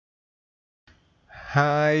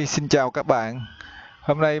Hi, xin chào các bạn.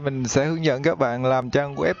 Hôm nay mình sẽ hướng dẫn các bạn làm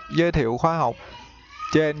trang web giới thiệu khóa học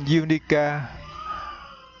trên Unica.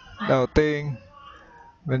 Đầu tiên,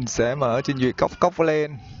 mình sẽ mở trình duyệt cốc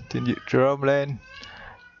lên, trình duyệt Chrome lên.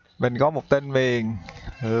 Mình có một tên miền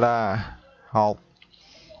là học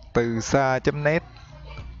từ xa.net.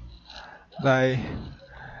 Đây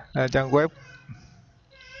là trang web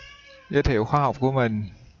giới thiệu khóa học của mình.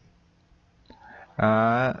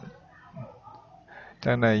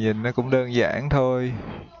 Trang này nhìn nó cũng đơn giản thôi.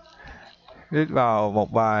 Click vào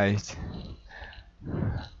một bài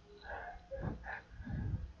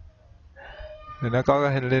thì nó có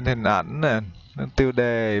lên hình ảnh nè, nó tiêu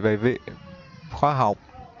đề bài viết khóa học,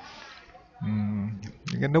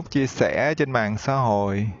 những cái nút chia sẻ trên mạng xã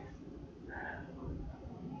hội,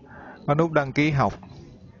 có nút đăng ký học,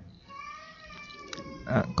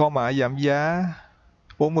 có mã giảm giá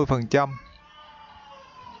 40%.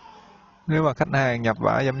 Nếu mà khách hàng nhập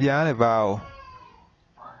mã giảm giá này vào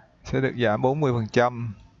sẽ được giảm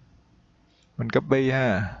 40%. Mình copy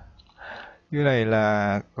ha. Dưới này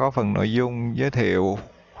là có phần nội dung giới thiệu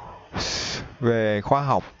về khóa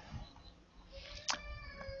học.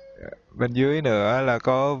 Bên dưới nữa là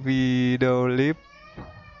có video clip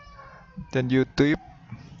trên YouTube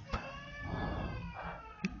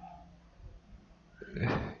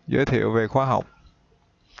giới thiệu về khóa học,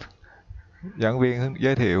 giảng viên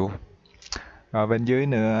giới thiệu. Và bên dưới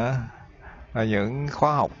nữa là những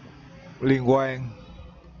khóa học liên quan.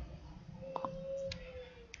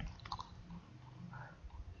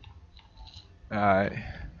 Rồi,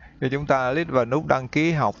 khi chúng ta click vào nút đăng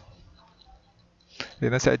ký học thì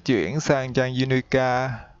nó sẽ chuyển sang trang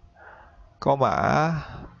Unica, có mã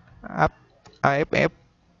AFF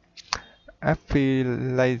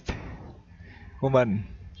affiliate của mình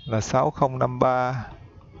là 6053.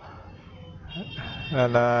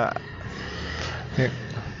 là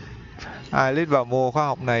ai click vào mua khóa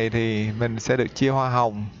học này thì mình sẽ được chia hoa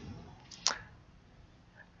hồng.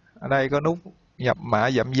 Ở đây có nút nhập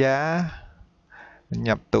mã giảm giá, mình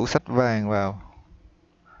nhập tủ sách vàng vào.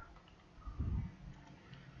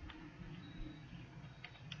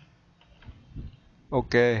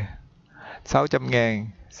 Ok, 600.000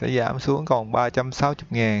 sẽ giảm xuống còn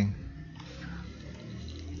 360.000.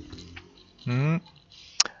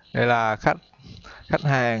 Đây là khách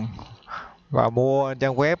hàng và mua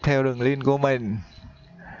trang web theo đường link của mình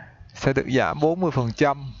sẽ được giảm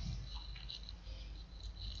 40%.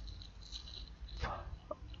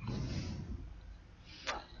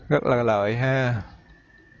 Rất là lợi ha,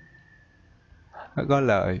 rất có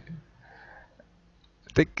lợi,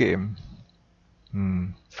 tiết kiệm.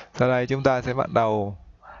 Sau đây chúng ta sẽ bắt đầu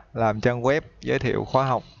làm trang web giới thiệu khóa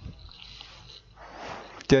học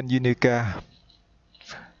trên Unica.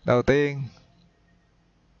 Đầu tiên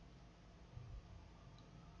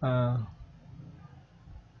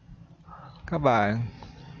các bạn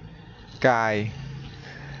cài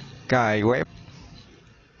web.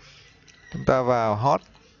 Chúng ta vào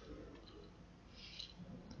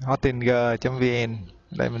hostingr.vn.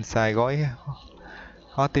 Đây mình xài gói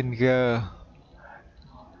Hostingr,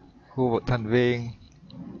 khu vực thành viên,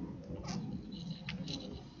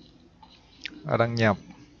 và đăng nhập.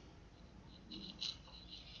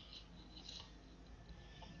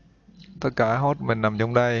 Tất cả host mình nằm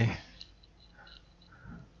trong đây.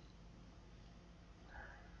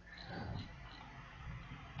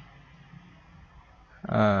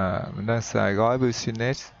 Mình đang xài gói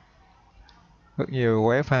business, rất nhiều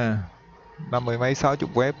web ha, 50 mấy 60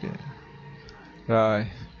 web.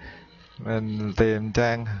 Rồi mình tìm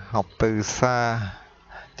trang học từ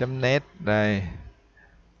xa.net đây,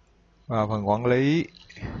 vào phần quản lý,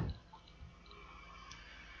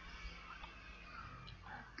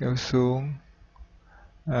 kéo xuống.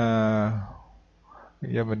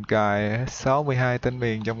 Bây giờ mình cài 62 tên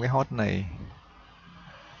miền trong cái host này.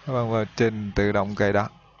 Các bạn vào trình tự động cài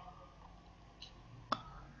đặt.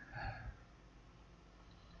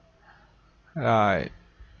 Rồi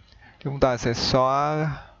chúng ta sẽ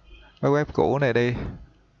xóa cái web cũ này đi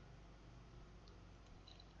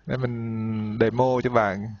để mình demo cho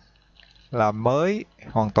bạn làm mới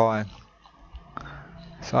hoàn toàn.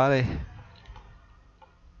 Xóa đi.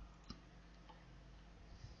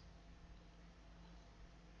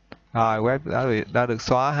 Rồi web đã được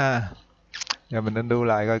xóa ha. Giờ mình undo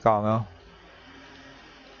lại coi còn không.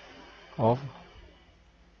 Ủa,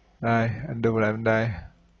 đây undo lại bên đây.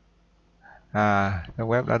 Cái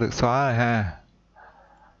web đã được xóa rồi ha.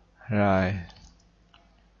 Rồi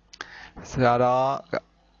sau đó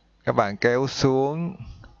các bạn kéo xuống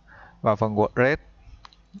vào phần WordPress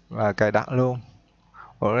và cài đặt luôn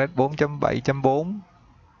WordPress 4.7.4.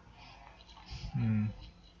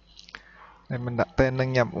 Đây mình đặt tên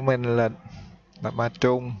đăng nhập của mình là ba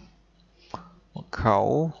trung, mật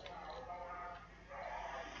khẩu,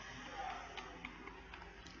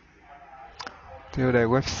 tiêu đề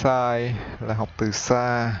website là học từ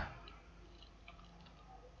xa.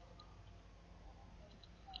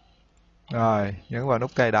 Rồi nhấn vào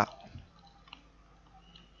nút cài đặt.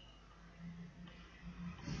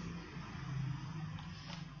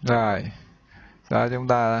 Rồi sau chúng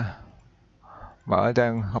ta mở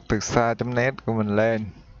trang học từ xa.net của mình lên.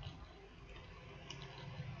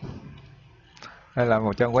 Đây là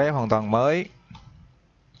một trang web hoàn toàn mới.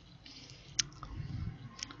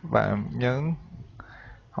 Bạn nhấn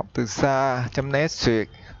học từ xa.net xuyệt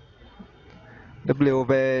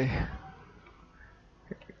wv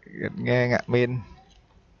ngang admin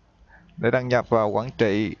để đăng nhập vào quản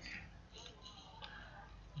trị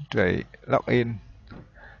login.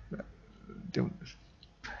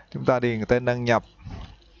 Chúng ta điền tên đăng nhập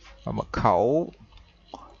và mật khẩu,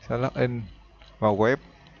 sau login vào web.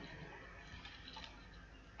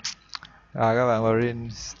 Rồi các bạn vào Rin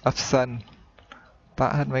Option,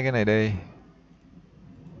 tắt hết mấy cái này đi.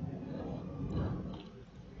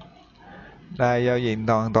 Đây giao diện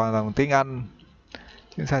toàn bằng tiếng Anh.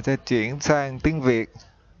 Chúng ta sẽ chuyển sang tiếng Việt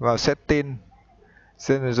vào Setting,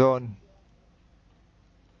 Zone.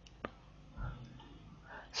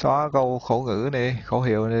 Xóa câu khẩu ngữ này, khẩu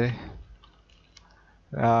hiệu này.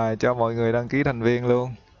 Rồi cho mọi người đăng ký thành viên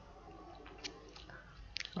luôn.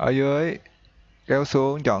 Ở dưới kéo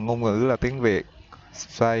xuống chọn ngôn ngữ là tiếng Việt,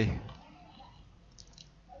 save.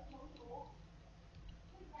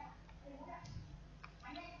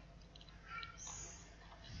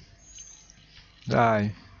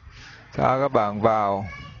 Rồi sau các bạn vào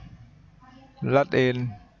login,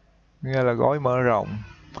 nghĩa là gói mở rộng,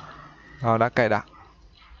 rồi đã cài đặt.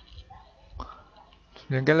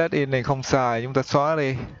 Những cái login này không xài chúng ta xóa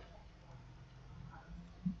đi,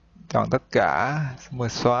 chọn tất cả rồi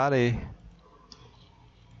xóa đi.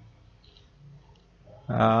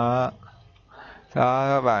 Đó. Sau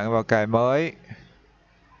các bạn vào cài mới,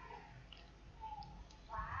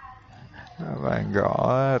 các bạn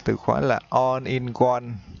gõ từ khóa là all in one.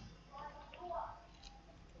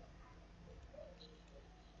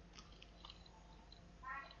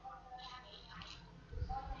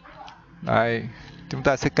 Đây, chúng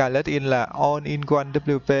ta sẽ cài login là all in one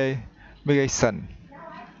WP migration,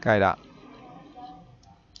 cài đặt.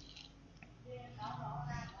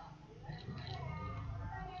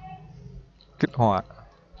 Kích hoạt.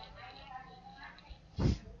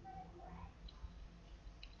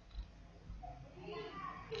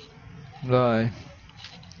 Rồi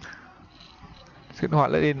kích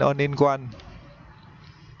hoạt login all in one.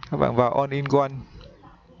 Các bạn vào all in one,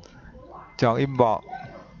 chọn import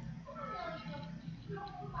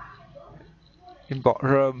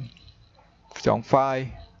ROM, chọn file.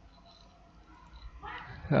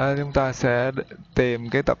 Đó, chúng ta sẽ tìm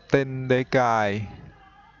cái tập tin để cài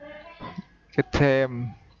cái theme.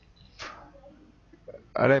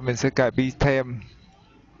 Ở đây mình sẽ cài ptheme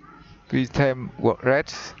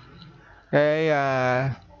WordPress. Cái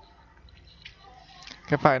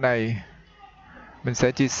file này mình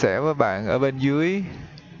sẽ chia sẻ với bạn ở bên dưới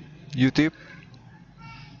YouTube.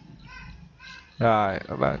 Rồi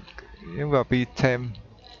các bạn nhấn vào ptheme,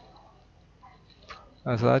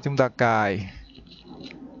 sau đó chúng ta cài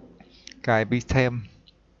ptheme.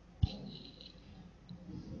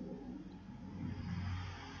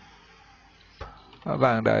 Các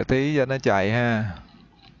bạn đợi tí cho nó chạy ha.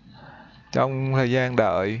 Trong thời gian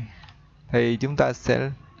đợi thì chúng ta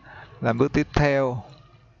sẽ làm bước tiếp theo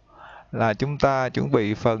là chúng ta chuẩn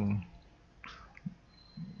bị phần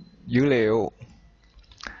dữ liệu.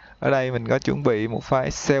 Ở đây mình có chuẩn bị một file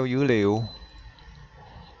Excel dữ liệu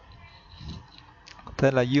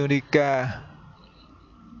tên là Unica.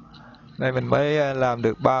 Đây mình mới làm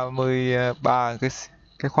được 33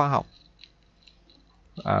 cái khóa học.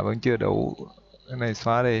 Vẫn chưa đủ, cái này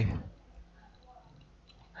xóa đi.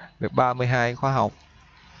 Được 32 khóa học.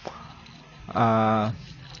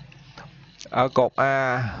 Ở cột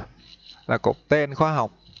A là cột tên khóa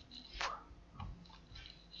học.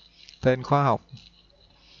 Tên khóa học.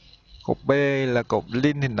 Cột B là cột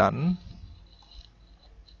link hình ảnh.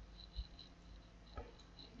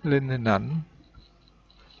 Link hình ảnh.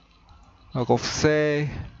 Ở cột C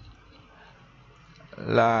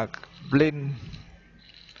là link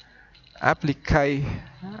applicate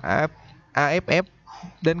AFF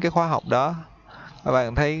đến cái khóa học đó. Các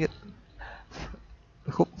bạn thấy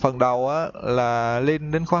phần đầu á, là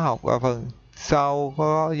link đến khóa học, và phần sau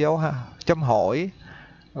có dấu chấm hỏi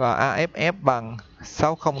và AFF bằng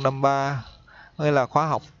 6053, nghĩa là khóa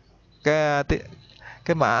học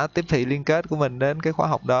cái mã tiếp thị liên kết của mình đến cái khóa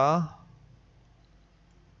học đó.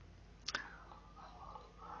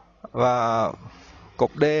 Và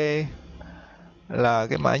cột D là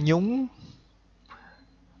cái mã nhúng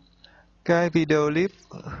cái video clip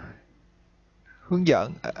hướng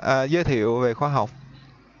dẫn giới thiệu về khóa học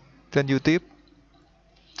trên YouTube.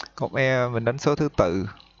 Cột E mình đánh số thứ tự.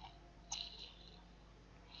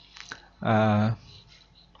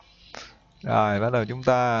 Rồi bắt đầu chúng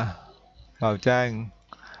ta vào trang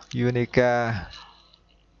Unica.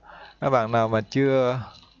 Các bạn nào mà chưa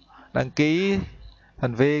đăng ký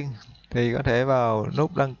thành viên thì có thể vào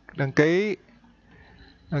nút đăng ký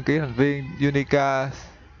thành viên Unica.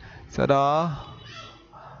 Sau đó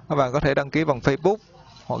các bạn có thể đăng ký bằng Facebook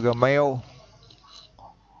hoặc Gmail.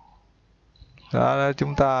 Đó,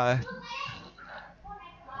 chúng ta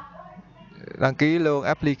đăng ký luôn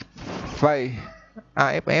Apple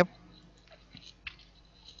AFF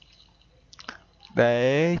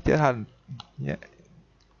để trở thành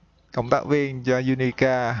cộng tác viên cho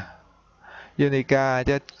Unica. Unica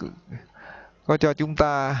có cho chúng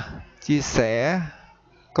ta chia sẻ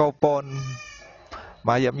coupon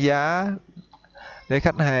mã giảm giá để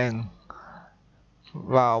khách hàng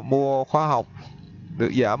vào mua khóa học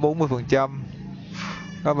được giảm 40%.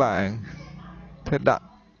 Các bạn thích đặt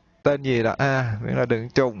tên gì đặt miễn là đừng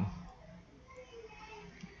trùng,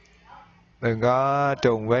 đừng có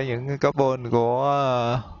trùng với những cái coupon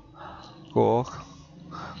của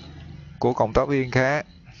cộng tác viên khác.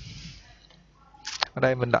 Ở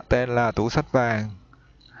đây mình đặt tên là tủ sách vàng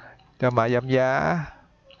cho mã giảm giá.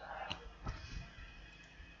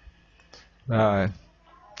 Rồi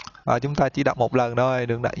chúng ta chỉ đặt một lần thôi,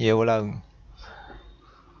 đừng đặt nhiều lần.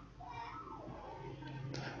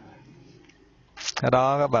 Sau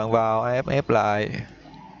đó các bạn vào AFF lại,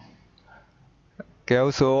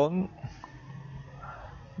 kéo xuống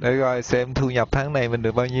để coi xem thu nhập tháng này mình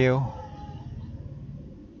được bao nhiêu.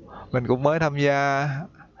 Mình cũng mới tham gia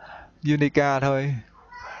Unica thôi.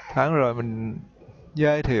 Tháng rồi mình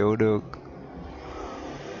giới thiệu được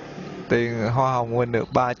tiền hoa hồng mình được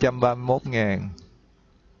 331.000.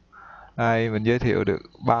 Đây mình giới thiệu được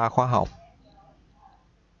 3 khóa học.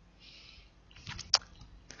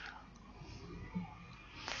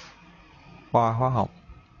 Khóa học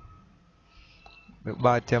được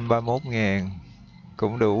 331.000,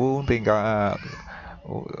 cũng đủ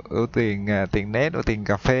tiền tiền net và tiền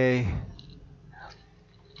cà phê.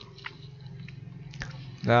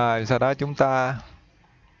 Rồi sau đó chúng ta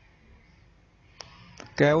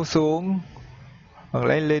kéo xuống hoặc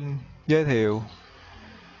lấy link giới thiệu.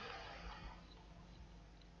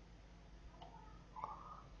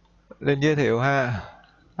 Link giới thiệu ha,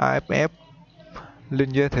 AFF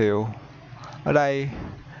link giới thiệu. Ở đây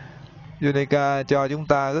Unica cho chúng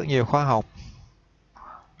ta rất nhiều khóa học,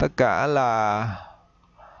 tất cả là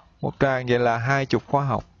một trang vậy là 20 khóa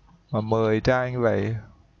học, và 10 trang như vậy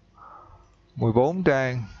 14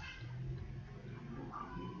 trang.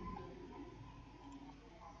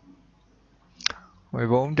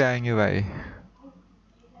 Như vậy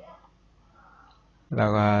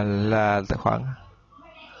là khoảng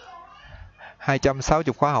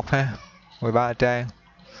 260 khóa học ha. 13 trang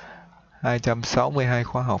 262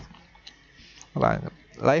 khóa học. Các bạn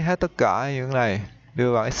lấy hết tất cả những này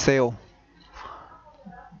đưa vào Excel.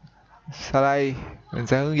 Sau đây mình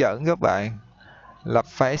sẽ hướng dẫn các bạn lập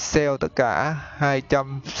file Excel tất cả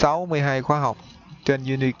 262 khóa học trên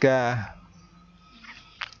Unica.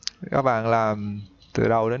 Các bạn làm từ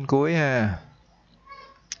đầu đến cuối ha.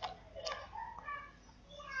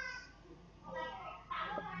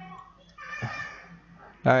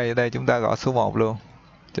 Đây chúng ta gõ số 1 luôn,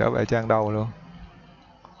 trở về trang đầu luôn.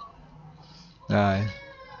 Rồi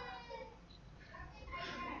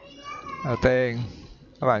đầu tiên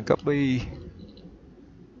các bạn copy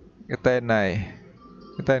cái tên này,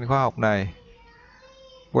 cái tên khóa học này,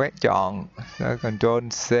 quét chọn, Ctrl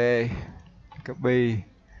C, copy.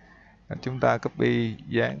 Chúng ta copy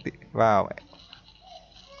dán vào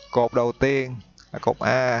cột đầu tiên là cột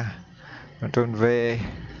A, Ctrl V,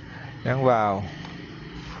 dán vào.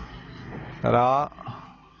 Sau đó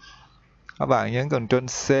các bạn nhấn Ctrl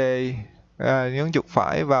C, nhấn chuột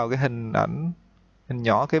phải vào cái hình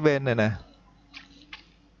nhỏ cái bên này nè,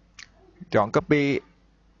 chọn copy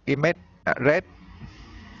image address,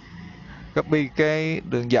 copy cái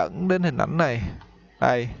đường dẫn đến hình ảnh này.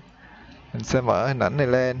 Đây mình sẽ mở hình ảnh này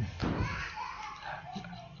lên.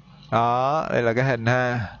 Đó, đây là cái hình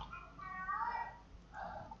ha.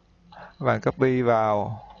 Các bạn copy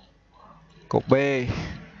vào cột B.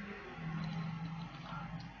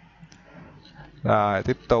 Rồi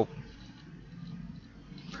tiếp tục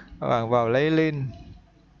các bạn vào lấy link,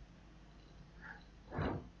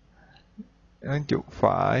 nhấn chuột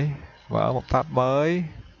phải, mở một tab mới,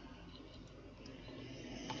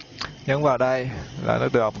 nhấn vào đây là nó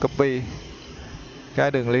tự động copy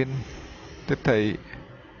cái đường link tiếp thị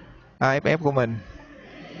AFF của mình.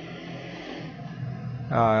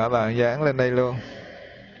 Rồi các bạn dán lên đây luôn.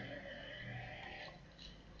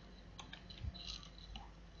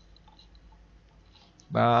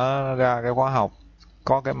 Đó, nó ra cái khóa học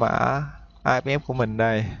có cái mã AFF của mình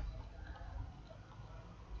đây.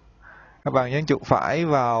 Các bạn nhấn chuột phải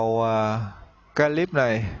vào cái clip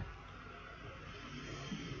này.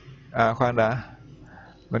 Khoan đã,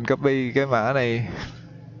 mình copy cái mã này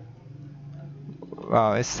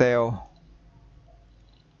vào Excel,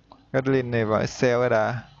 cái link này vào Excel cái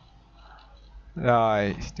đã.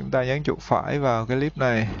 Rồi chúng ta nhấn chuột phải vào cái clip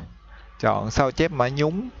này, chọn sao chép mã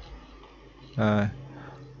nhúng,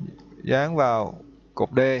 dán vào cột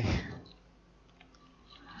D.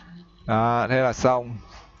 Đó, thế là xong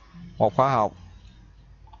một khóa học.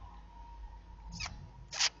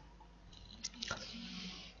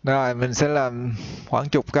 Rồi mình sẽ làm khoảng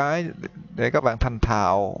chục cái để các bạn thành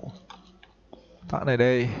thạo. Tắt này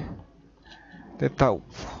đi. Tiếp tục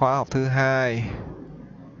khóa học thứ hai,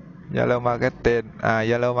 Zalo Marketing.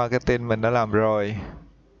 Zalo Marketing mình đã làm rồi.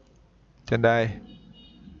 Trên đây,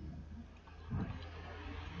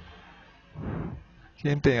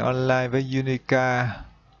 kiếm tiền online với Unica.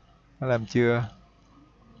 Nó làm chưa?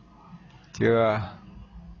 Chưa.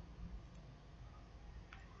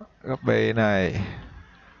 Copy này,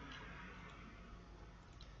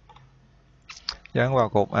 dán vào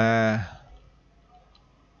cột A,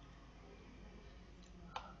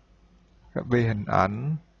 copy hình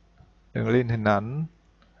ảnh, đường link hình ảnh,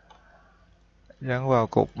 dán vào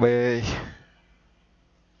cột B,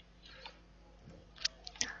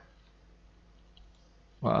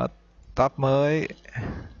 mở tab mới,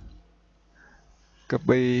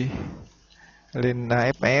 copy link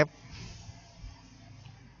AFF,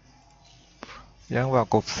 dán vào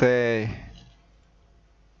cột C,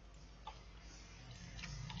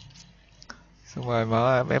 xong rồi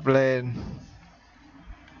mở AFF lên,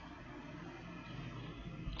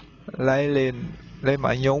 lấy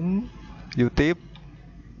mã nhúng YouTube,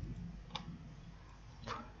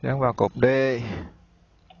 dán vào cột D.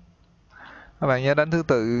 Các bạn nhớ đánh thứ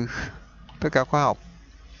tự tất cả khóa học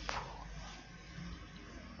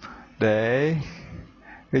để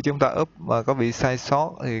khi chúng ta up mà có bị sai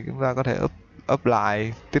sót thì chúng ta có thể up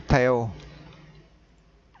lại tiếp theo.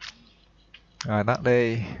 Rồi tắt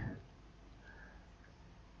đi,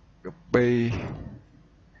 copy,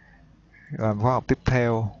 làm khóa học tiếp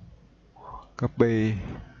theo, copy,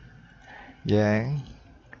 dán.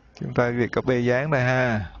 Chúng ta việc copy dán đây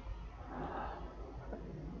ha,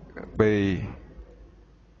 copy,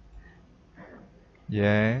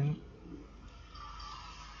 dán,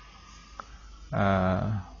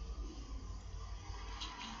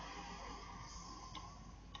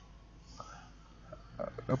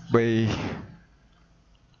 copy,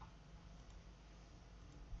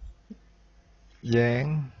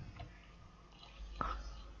 dán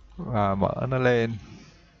và mở nó lên,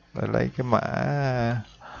 rồi lấy cái mã,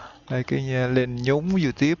 lấy cái lên nhúng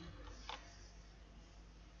YouTube,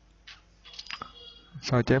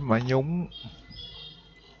 sao chép mã nhúng.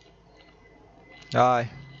 Rồi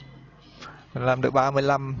mình làm được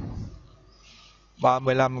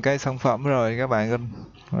 35 cái sản phẩm rồi. Các bạn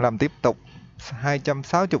làm tiếp tục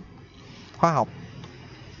 260 khóa học.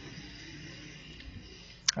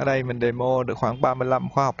 Ở đây mình demo được khoảng 35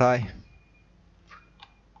 khóa học thôi.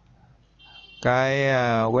 Cái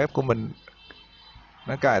web của mình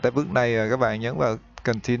nó cài tới bước này rồi, các bạn nhấn vào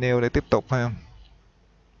continue để tiếp tục ha.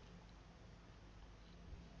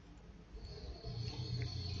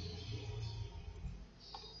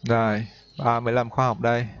 Rồi 35 khóa học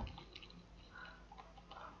đây.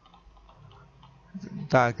 Chúng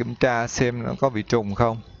ta kiểm tra xem nó có bị trùng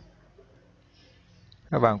không.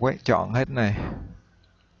 Các bạn quét chọn hết này,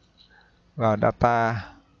 vào data,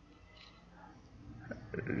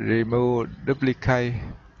 remove duplicate,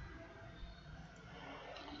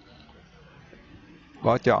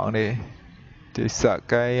 bỏ chọn đi, chỉ sợ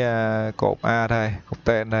cái cột A thôi, cột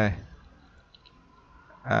tên này.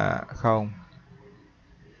 Không.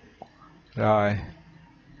 Rồi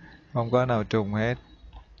không có nào trùng hết.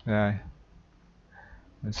 Rồi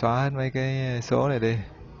mình xóa hết mấy cái số này đi.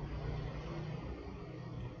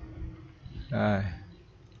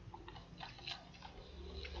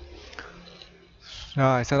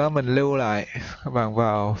 Rồi sau đó mình lưu lại. Các bạn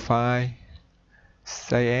vào file,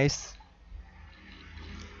 save as.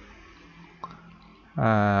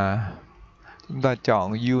 Chúng ta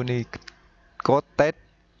chọn Unicode test.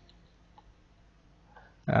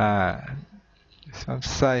 Xóa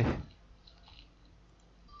xây.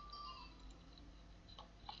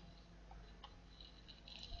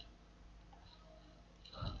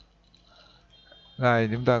 Đây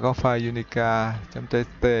chúng ta có file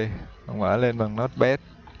unica.txt, mở lên bằng notepad.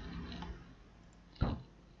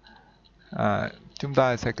 Chúng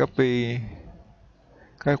ta sẽ copy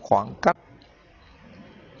cái khoảng cách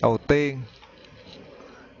đầu tiên,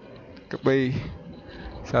 copy,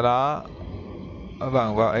 sau đó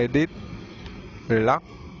vào edit, relog,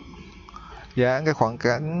 dán cái khoảng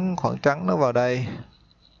trắng nó vào đây.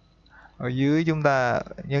 Ở dưới chúng ta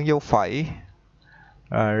nhấn dấu phẩy,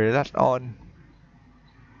 relog on.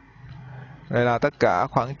 Đây là tất cả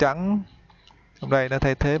khoảng trắng trong đây nó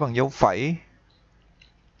thay thế bằng dấu phẩy.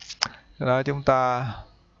 Sau đó chúng ta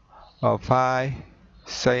vào file,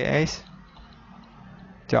 save as,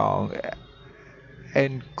 chọn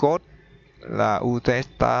encode là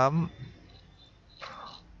UTS-8,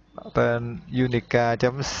 tên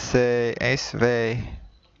unica.csv.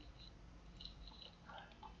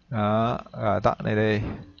 Đó, rồi tắt này đi.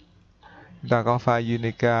 Chúng ta có file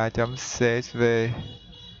unica.csv.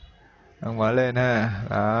 Mở lên ha.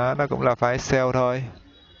 Đó, nó cũng là file Excel thôi,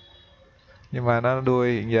 nhưng mà nó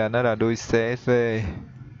hiện giờ nó là đuôi CSV.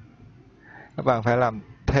 Các bạn phải làm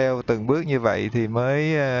theo từng bước như vậy thì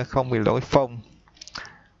mới không bị lỗi phông.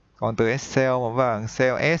 Còn từ Excel mà các bạn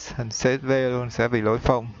CSS thành CSV luôn sẽ bị lỗi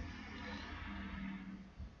phông.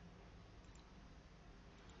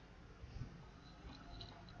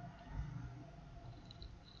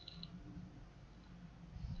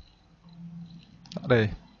 Đây.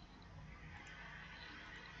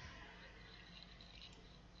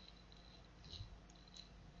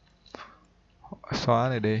 Xóa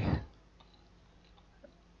này đi.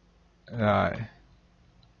 Rồi.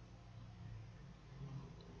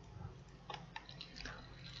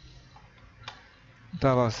 Chúng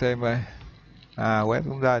ta vào xem đây. Web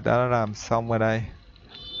chúng ta đã làm xong rồi đây.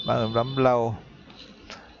 Bạn bấm lâu.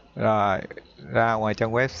 Rồi, ra ngoài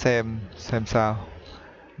trang web xem sao.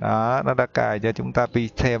 Đó, nó đã cài cho chúng ta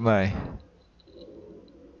thêm rồi.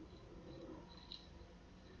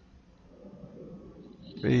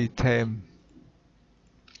 thêm.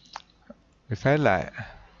 Phép lại.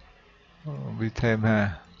 thêm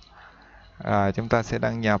ha. Chúng ta sẽ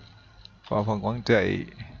đăng nhập vào phần quản trị.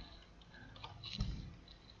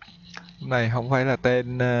 Này không phải là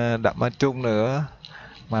tên Đặng Văn Trung nữa,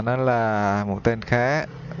 mà nó là một tên khác,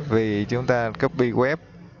 vì chúng ta copy web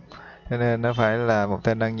cho nên nó phải là một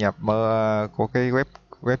tên đăng nhập của cái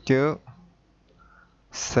web trước.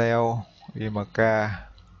 Sale imk.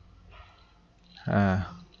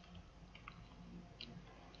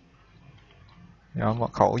 Nhỏ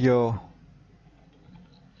mật khẩu vô.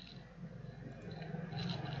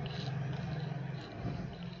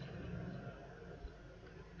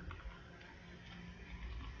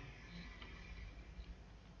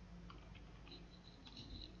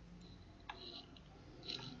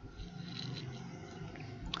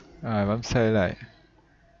 Rồi bấm save lại.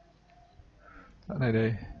 Tắt này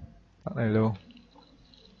đi. Tắt này luôn.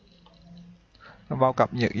 Nó bao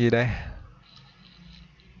cập nhật gì đây?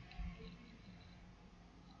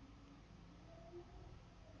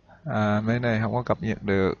 Mấy này không có cập nhật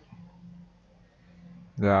được.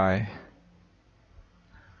 Rồi.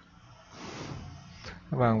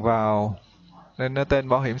 Các bạn vào. Nên nó tên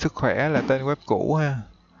bảo hiểm sức khỏe là tên web cũ ha.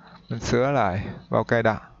 Mình sửa lại. Vào cài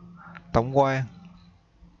đặt. Tổng quan.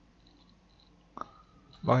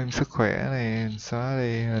 Bảo hiểm sức khỏe này mình xóa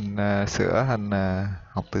đi. Mình sửa thành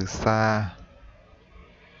học từ xa.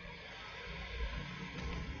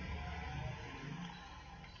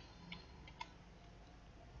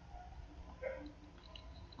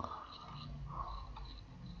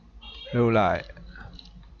 Lưu lại.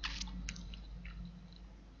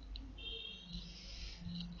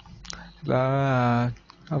 Đó,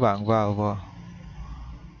 các bạn vào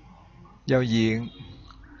giao diện,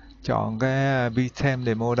 chọn cái vtem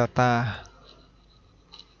demo data,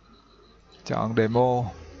 chọn demo.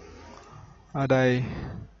 Ở đây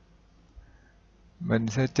mình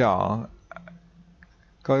sẽ chọn,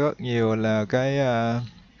 có rất nhiều là cái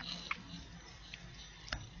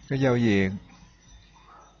giao diện.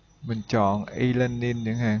 Mình chọn e-learning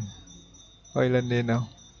chẳng hạn. Có e-learning không?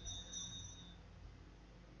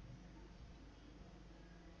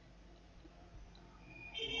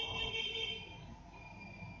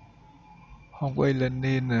 Không có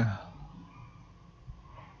e-learning nè.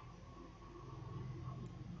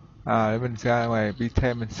 Để mình ra ngoài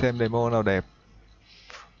vtem mình xem demo nào đẹp.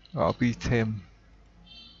 Gõ vtem.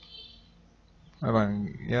 Các bạn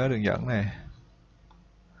nhớ đường dẫn này.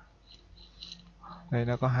 Đây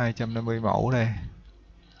nó có 250 mẫu đây.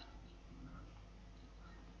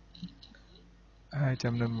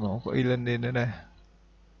 251 có e-learning nữa đây.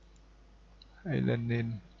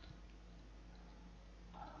 E-learning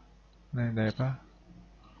này đẹp á,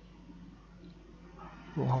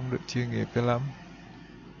 cũng không được chuyên nghiệp cho lắm.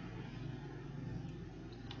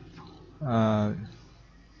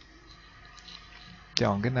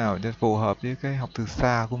 Chọn cái nào cho phù hợp với cái học từ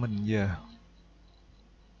xa của mình giờ.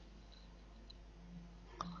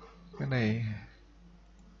 Cái này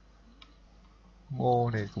mô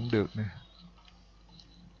này cũng được nè.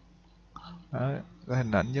 Đó, cái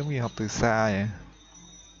hình ảnh giống như học từ xa vậy.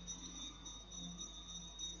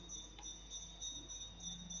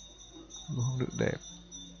 Cũng không được đẹp.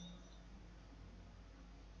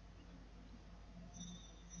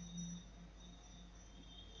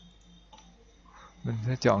 Mình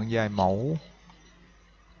sẽ chọn vài mẫu.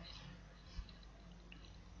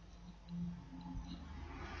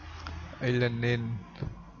 E-learning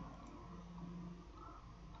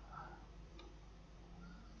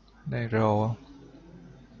đây rồi không?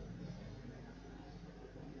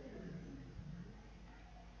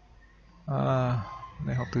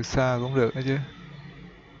 Này học từ xa cũng được đó chứ.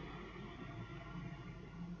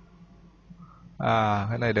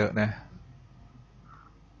 Cái này được nè.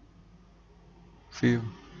 Phim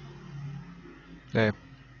đẹp,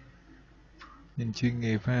 nhìn chuyên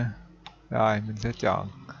nghiệp ha. Rồi mình sẽ chọn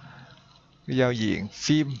cái giao diện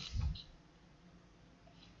phim.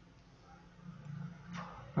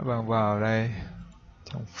 Các bạn vào đây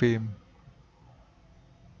trong phim,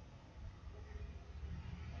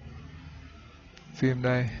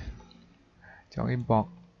 đây chọn import,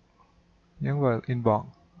 nhấn vào import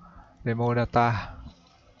demo data.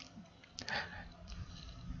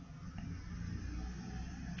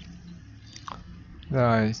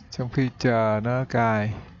 Rồi trong khi chờ nó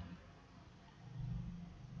cài,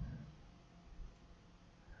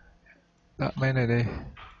 đặt mấy này đi.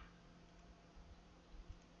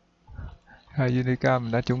 Unica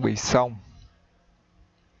mình đã chuẩn bị xong.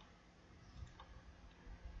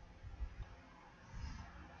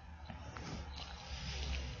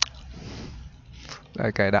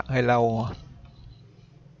 Đây, cài đặt hơi lâu,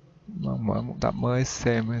 mở một tập mới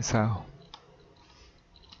xem hay sao.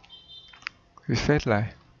 Refresh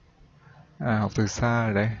lại. Học từ xa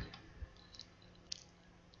rồi đây.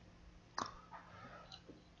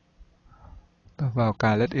 Tôi vào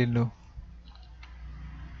cài login luôn.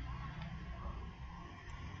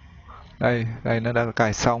 Đây nó đã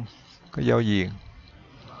cài xong cái giao diện.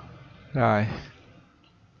 Rồi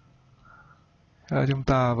chúng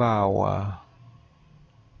ta vào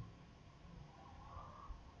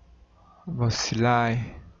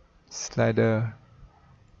slider.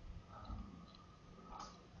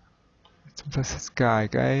 Chúng ta sẽ cài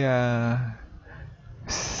cái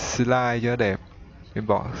slide cho đẹp.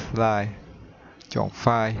 Import slide, chọn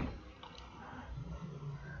file.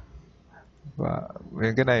 Và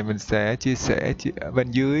về cái này mình sẽ chia sẻ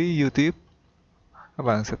bên dưới YouTube. Các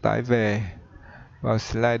bạn sẽ tải về, vào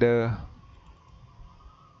slider,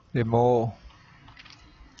 demo,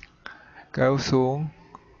 kéo xuống,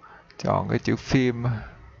 chọn cái chữ phim,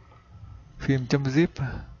 phim.zip.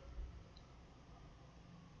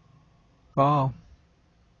 Có không?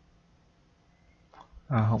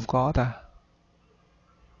 Không có ta.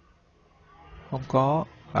 Không có.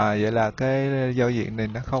 Vậy là cái giao diện này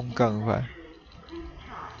nó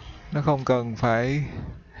không cần phải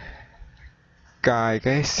cài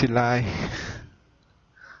cái slide.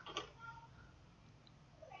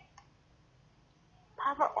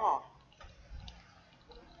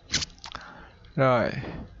 Rồi,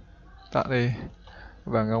 tắt đi.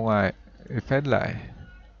 Các bạn ra ngoài, refresh lại.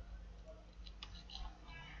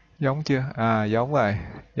 Giống chưa? Giống rồi.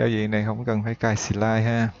 Giao diện này không cần phải cài slide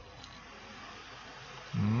ha.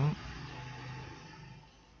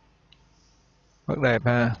 Rất đẹp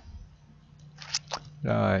ha.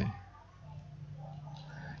 Rồi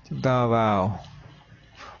chúng ta vào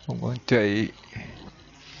một quản trị,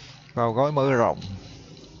 vào gói mở rộng.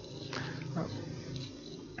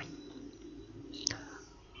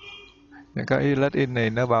 Những cái login này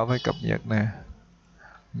nó bảo phải cập nhật nè.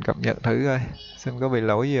 Mình cập nhật thử coi xem có bị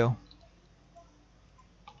lỗi gì không.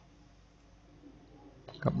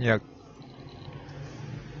 Cập nhật.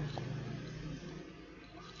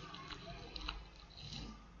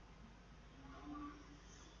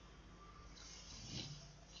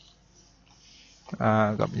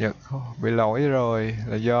 Cập nhật bị lỗi rồi,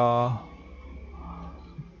 là do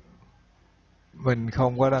mình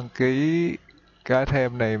không có đăng ký cái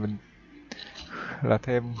thêm này, mình là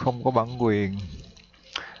thêm không có bản quyền,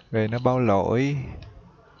 về nó báo lỗi.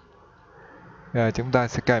 Rồi chúng ta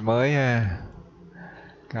sẽ cài mới ha.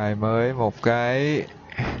 Cài mới một cái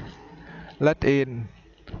let in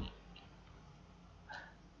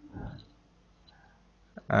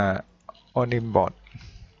on import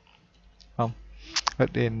không,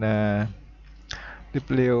 let in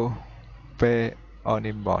WP on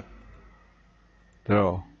import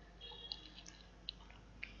rồi.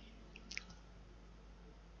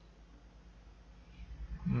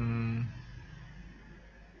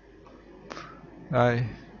 Đây,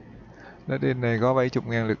 let in này có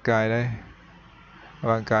 70.000 lượt cài đây,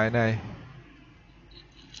 và cái này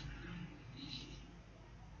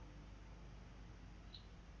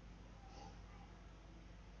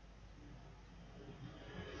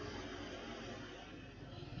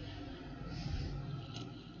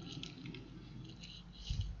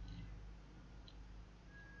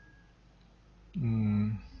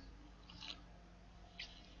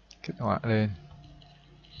kích hoạt lên.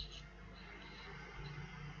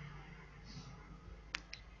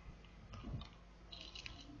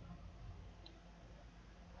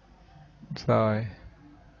 Rồi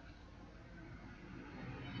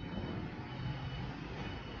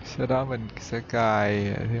sau đó mình sẽ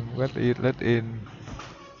cài thêm let in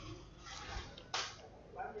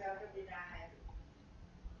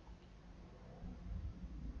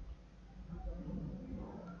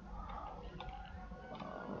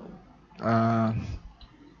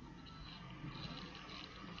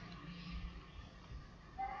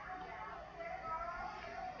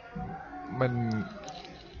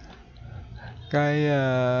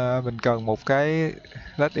mình cần một cái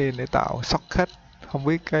let in để tạo socket. Không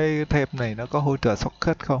biết cái thêm này nó có hỗ trợ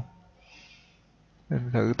socket không,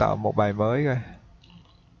 nên thử tạo một bài mới coi.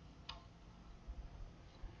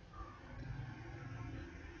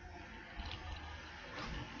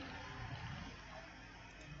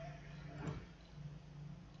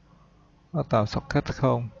 Nó tạo socket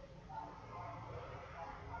không?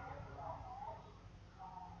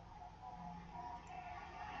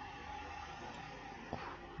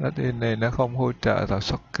 Let in này nó không hỗ trợ tạo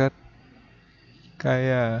socket. Cái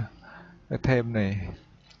thêm này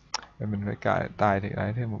mình phải cài thì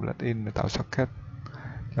lại thêm một let in để tạo socket.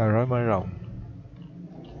 Cài rối mở rộng,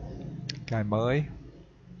 cài mới,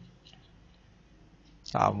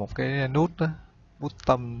 tạo một cái nút đó,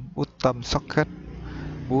 button socket,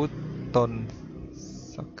 button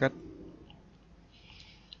socket.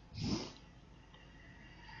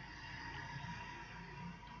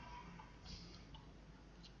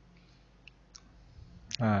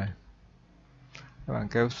 Rồi các bạn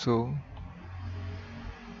kéo xuống,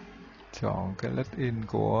 chọn cái let in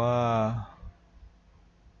của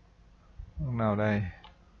con nào đây,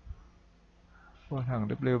 của thằng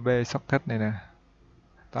WB socket này nè,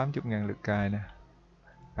 80.000 lượt cài nè,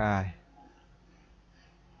 cài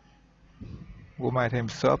của mai thêm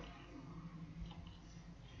shop,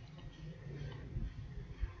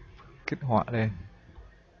 kích hoạt lên.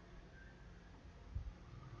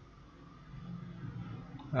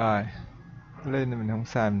 Rồi lên thì mình không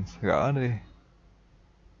xài, mình gỡ nó đi.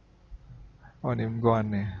 On em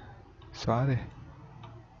quan nè, xóa đi.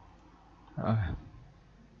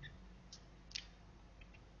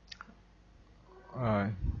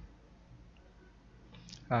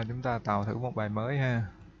 Rồi chúng ta tạo thử một bài mới ha.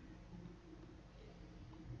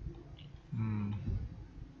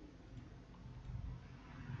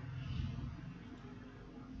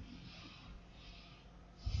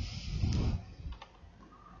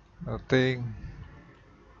 Đầu tiên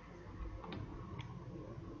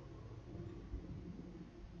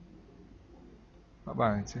các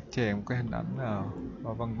bạn sẽ chèn một cái hình ảnh nào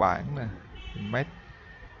vào văn bản nè, image.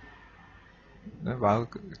 Nó bảo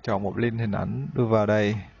chọn một link hình ảnh đưa vào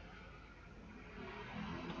đây.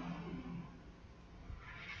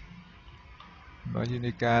 Mở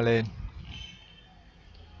Unica lên,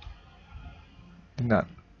 hình ảnh,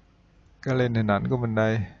 cái lên hình ảnh của mình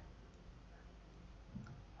đây,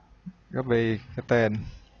 copy cái tên,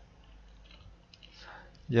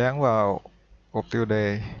 dán vào cột tiêu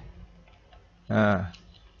đề.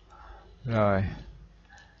 Rồi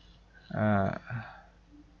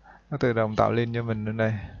nó tự động tạo link cho mình lên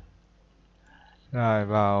đây. Rồi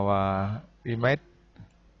vào image,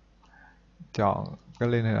 chọn cái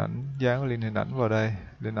link hình ảnh, dán cái link hình ảnh vào đây,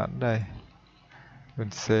 link ảnh đây, bên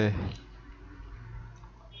C,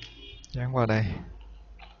 dán vào đây.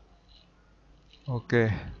 Ok,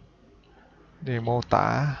 thì mô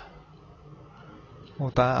tả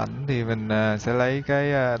ảnh thì mình sẽ lấy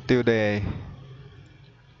cái tiêu đề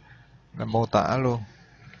làm mô tả luôn.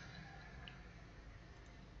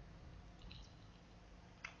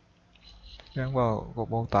 Gắn vào cột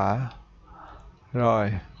mô tả.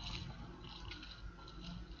 Rồi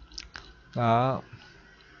đó,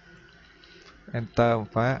 Enter một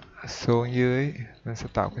phát, xuống dưới mình sẽ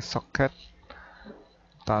tạo cái socket,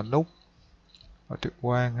 tạo nút và trực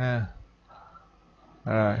quan ha.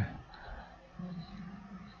 Rồi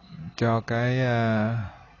cho cái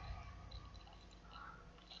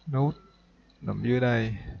nút nằm dưới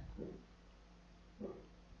đây,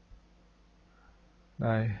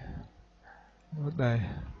 đây nút đây.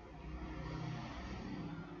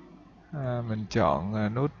 Mình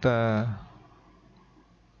chọn nút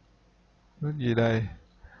nút gì đây,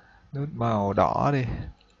 nút màu đỏ đi,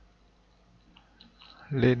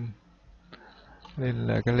 link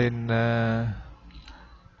là cái link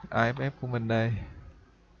AFF của mình đây.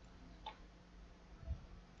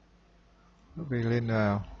 Copy link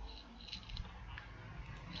vào,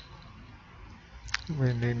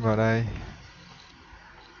 copy link vào đây,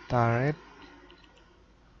 target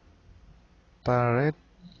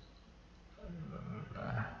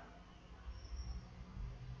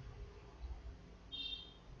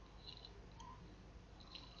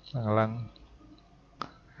bằng lăng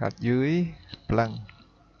gạch dưới lăng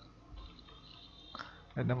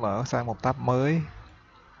để nó mở sang một tab mới,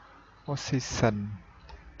 position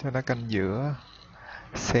cho nó canh giữa,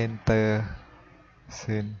 center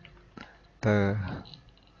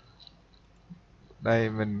đây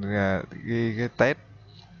mình ghi cái test,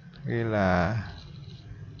 ghi là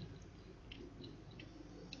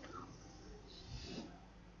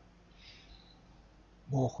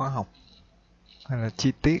mua khóa học hay là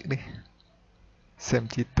chi tiết đi, xem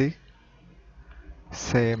chi tiết,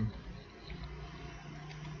 xem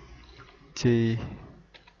chi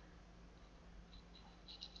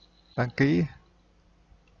đăng ký,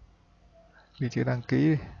 ghi chữ đăng ký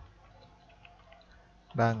đi.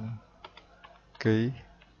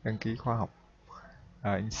 đăng ký khóa học,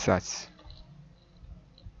 insert,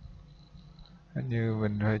 hình như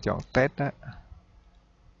mình phải chọn test á.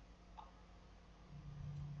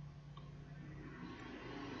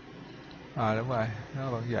 Đúng rồi,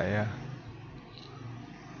 nó vẫn vậy à.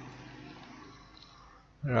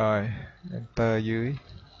 Rồi enter dưới,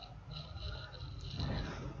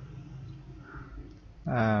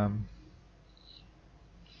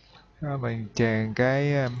 rồi mình chèn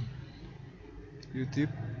cái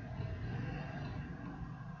YouTube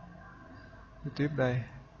đây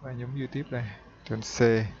và nhúng YouTube đây, chọn C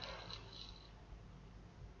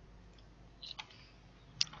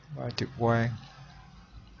và trực quan,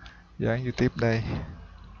 dán YouTube đây.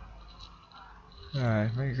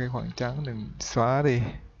 Rồi mấy cái khoảng trắng đừng xóa đi.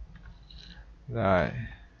 Rồi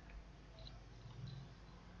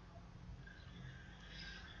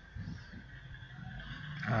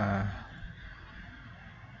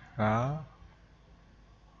đó,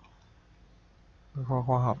 cái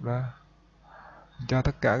khoa học đó, cho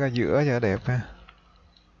tất cả ra giữa cho đẹp ha.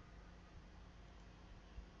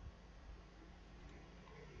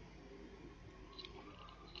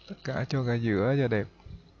 Tất cả cho ra giữa cho đẹp.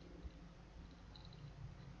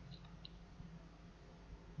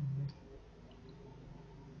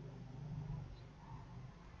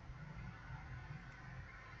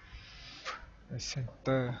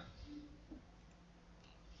 Center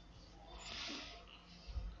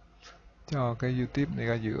cho cái YouTube này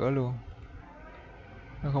ra giữa luôn,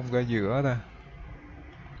 nó không ra giữa ta.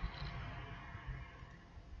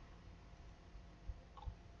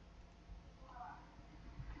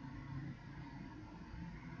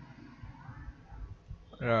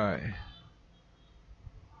 Rồi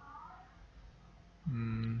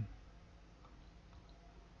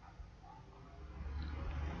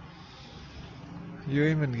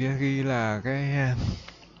dưới mình ghi là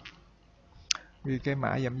ghi cái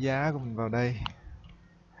mã giảm giá của mình vào đây,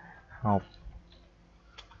 học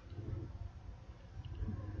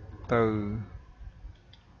từ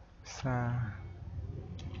xa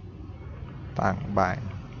tặng bạn,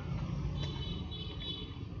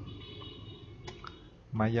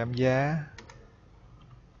 mã giảm giá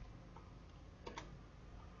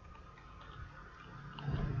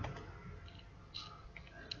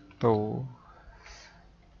tủ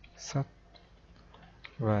sách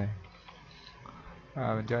vàng.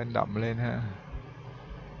 Mình cho anh đậm lên ha,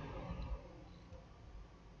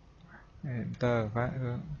 enter phát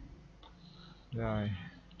hướng. Rồi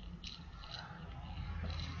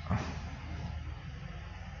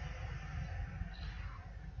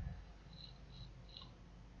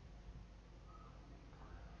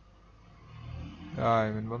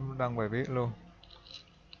rồi mình bấm đăng bài viết luôn,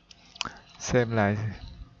 xem lại,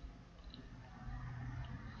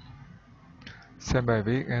 xem bài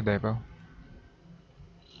viết đẹp không.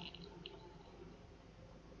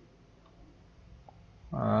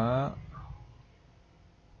 Đó.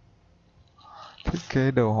 Thiết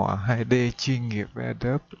kế đồ họa 2D chuyên nghiệp với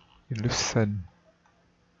Adobe Illustrator.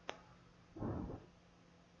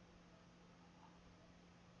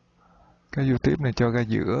 Cái view tiếp này cho ra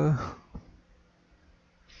giữa.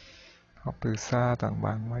 Học từ xa tặng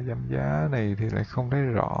bằng máy giảm giá này thì lại không thấy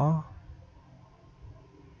rõ.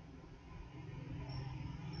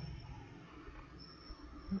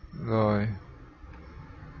 Rồi.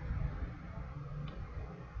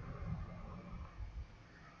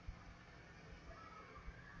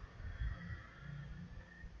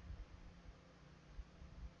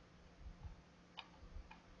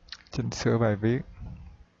 Chỉnh sửa bài viết.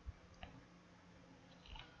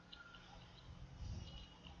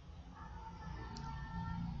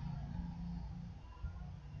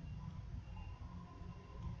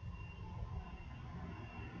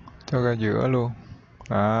 Cho ra giữa luôn.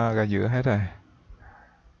 Ra giữa hết rồi.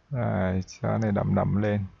 Rồi, cho này đậm đậm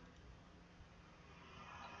lên.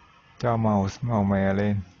 Cho màu mè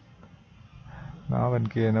lên. Đó, bên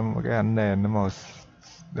kia nó cái ảnh nền nó màu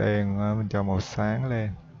đen, mình cho màu sáng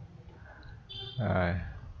lên. Rồi.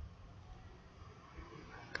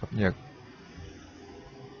 Cập nhật.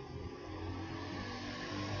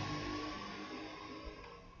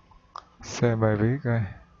 Xem bài viết coi.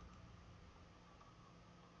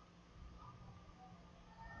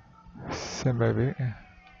 Xem bài viết.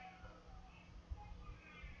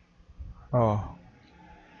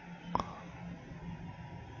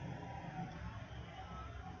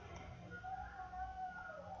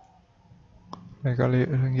 Đây có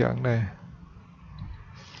hướng dẫn đây.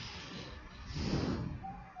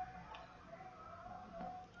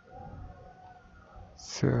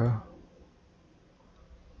 Sửa.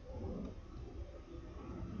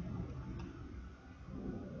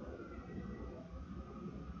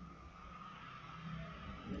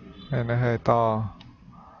 Đây nó hơi to.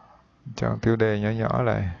 Chọn tiêu đề nhỏ nhỏ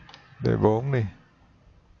lại. Đề 4 đi.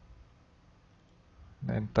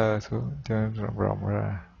 Enter xuống cho rộng rộng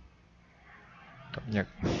ra. Cập nhật.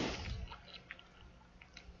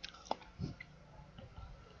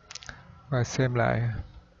 Và xem lại.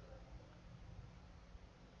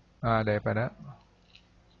 Đẹp rồi đó.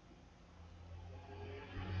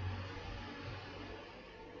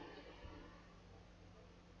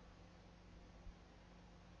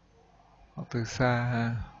 Học từ xa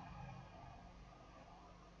ha.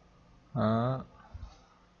 Đó.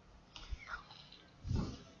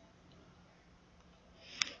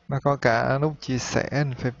 Nó có cả nút chia sẻ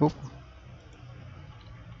trên Facebook.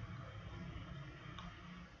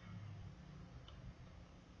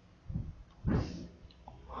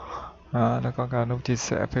 Nó có cả nút chia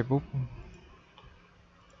sẻ Facebook,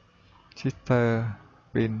 Twitter,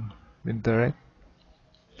 Pinterest.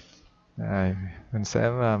 Rồi, mình sẽ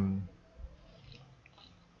làm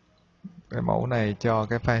cái mẫu này cho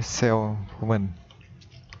cái file Excel của mình.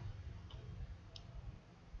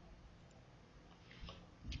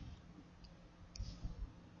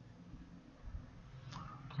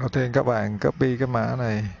 Đầu tiên các bạn copy cái mã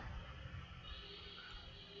này.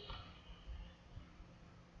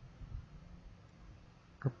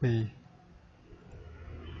 Copy.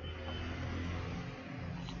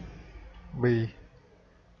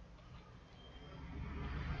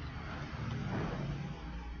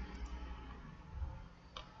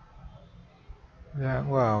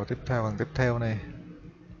 Dán vào bằng tiếp theo này.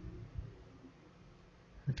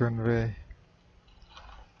 Ctrl V.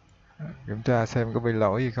 Kiểm tra xem có bị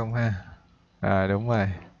lỗi gì không ha. Đúng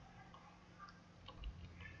rồi.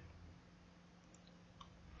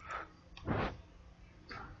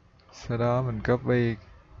 Sau đó mình copy.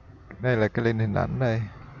 Đây là cái link hình ảnh đây.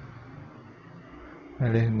 Đây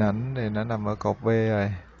link hình ảnh thì nó nằm ở cột V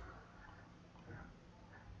rồi.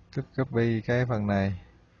 Tiếp copy cái phần này.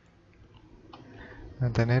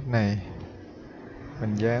 Internet này.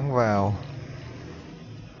 Mình dán vào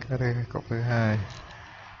cái cột thứ hai.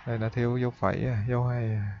 Đây nó thiếu dấu phẩy, dấu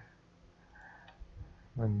hay.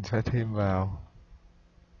 Mình phải thêm vào.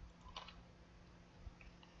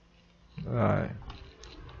 Rồi.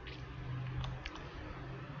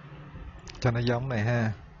 Cho nó giống này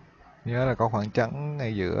ha. Nhớ là có khoảng trắng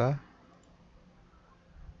ngay giữa.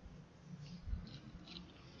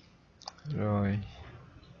 Rồi.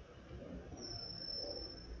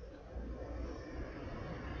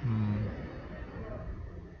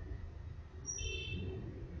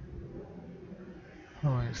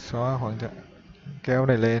 Rồi, xóa khoảng trắng. Kéo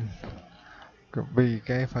này lên. Copy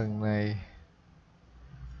cái phần này.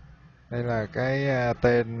 Đây là cái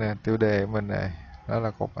tên nè, tiêu đề của mình này. Đó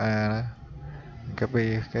là cột A đó.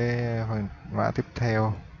 Copy cái phần mã tiếp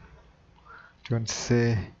theo. Ctrl C.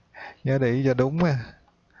 Nhớ để ý cho đúng nha.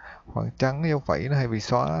 Khoảng trắng dấu phẩy nó hay bị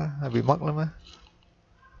xóa, hay bị mất lắm á.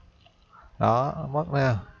 Đó, mất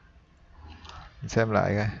nè. Mình xem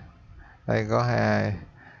lại coi. Đây có hai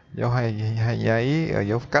dấu hai nháy ở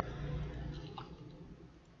dấu cách.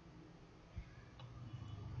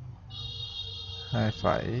 Hai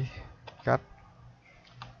phẩy cách.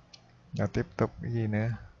 Rồi tiếp tục cái gì nữa?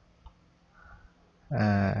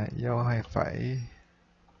 Dấu hai phẩy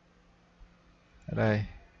ở đây.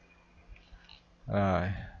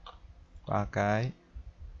 Rồi, 3 cái.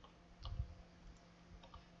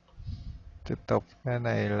 Tiếp tục cái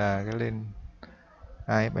này là cái link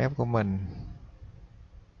AFF của mình.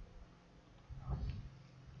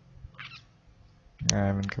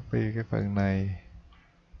 Mình copy cái phần này.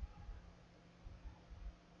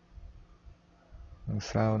 Phần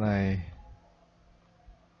sau này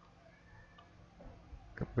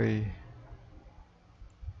copy.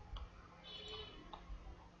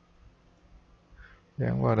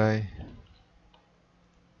 Dán vào đây.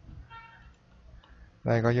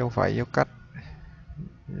 Đây có dấu phẩy, dấu cách.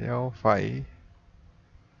 Dấu phẩy.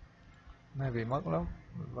 Này bị mất lắm.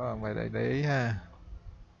 Vâng, vậy để ý ha.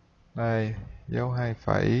 Đây, dấu hai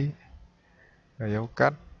phẩy. Rồi dấu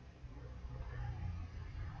cách.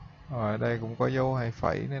 Rồi đây cũng có dấu hai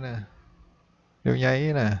phẩy nữa nè. Dấu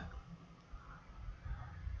nháy nè.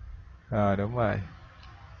 Rồi đúng rồi.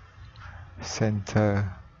 Center.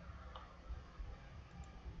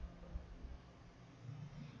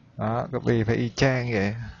 Đó, copy phải y chang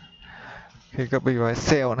vậy. Khi copy vào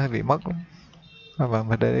cell nó hay bị mất lắm. Bạn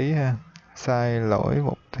phải để ý ha. Sai lỗi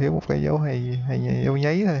thiếu một cái dấu hay dấu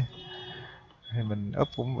nháy thôi. Thì mình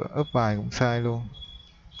up bài cũng sai luôn.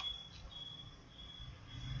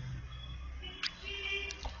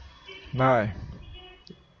 Rồi.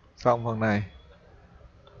 Xong phần này.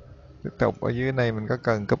 Tiếp tục ở dưới này mình có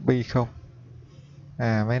cần copy không?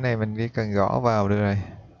 Mấy này mình chỉ cần gõ vào được rồi.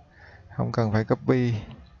 Không cần phải copy.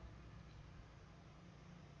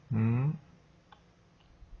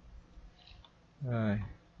 Rồi,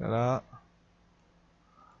 đó.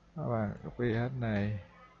 Các bạn copy hết này.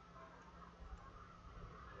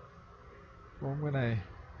 4 cái này.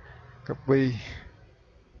 Copy.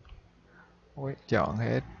 Chọn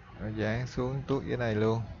hết. Rồi dán xuống tuốt dưới này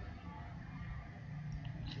luôn.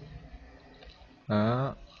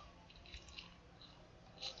 Đó.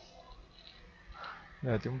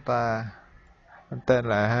 Giờ chúng ta đánh tên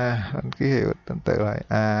là đánh ký hiệu tên tự lại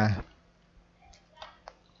A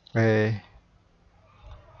B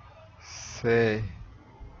C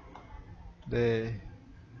D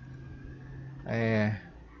E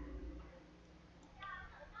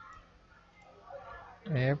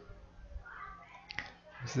F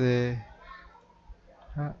G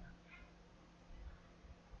H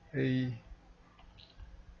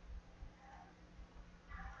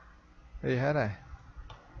I hết rồi.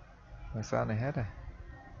 Rồi sau này hết rồi.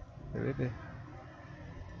 Delete đi.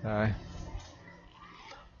 Rồi.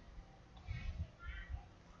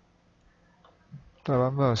 Ta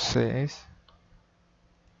bấm vào CS.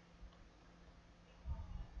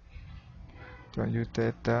 Chọn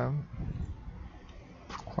UT8.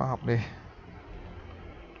 Khóa học đi.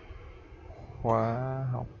 Khóa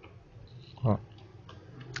học.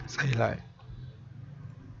 Xây lại.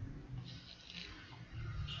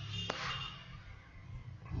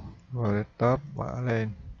 Vào desktop mở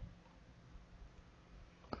lên.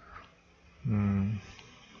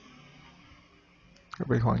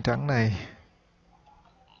 Copy khoảng trắng này.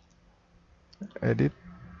 Edit.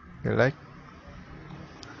 Select.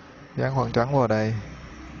 Dán khoảng trắng vào đây.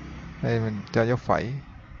 Đây mình cho dấu phẩy.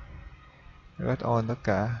 Select on tất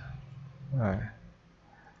cả. Rồi.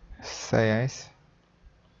 Save as.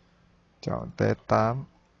 Chọn T8.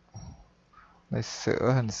 Đây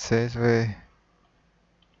sửa hình CSV.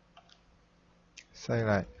 Xây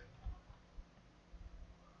lại.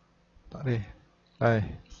 Tắt đi. Đây.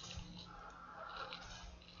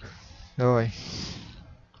 Rồi.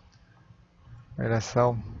 Đây là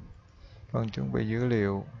xong. Phần chuẩn bị dữ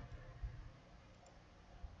liệu.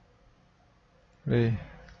 Đi.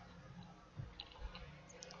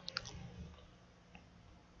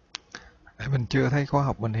 Mình chưa thấy khóa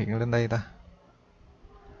học mình hiện lên đây ta.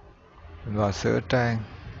 Mình vào sửa trang.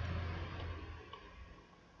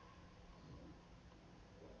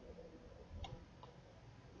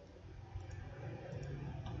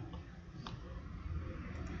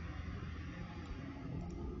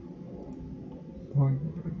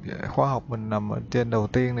 Khóa học mình nằm ở trên đầu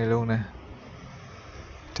tiên này luôn nè.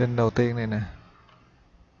 Trên đầu tiên này nè.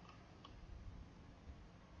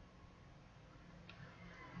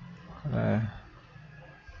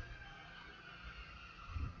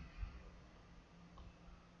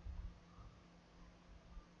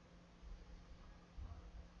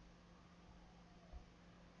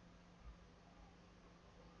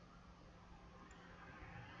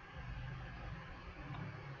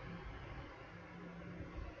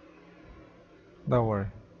 Đâu rồi?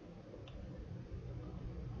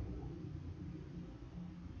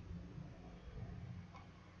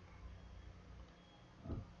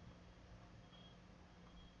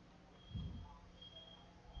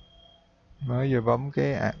 Mới vừa bấm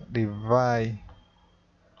cái add device.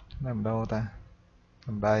 Nằm đâu ta?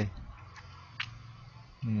 Nằm đây.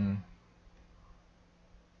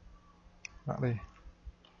 Bắt đi.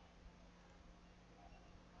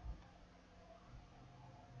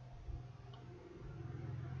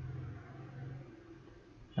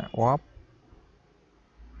 Warp.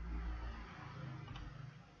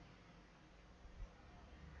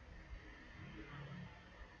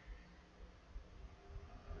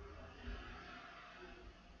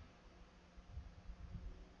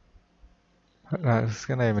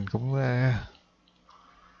 Cái này mình cũng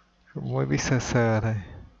mới biết sơ sơ thôi.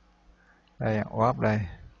 Đây, warp đây.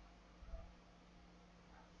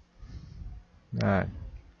 Rồi.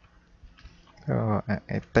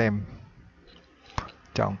 Item.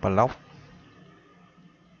 Chọn block.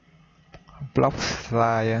 Block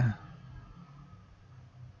slide.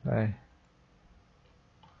 Đây.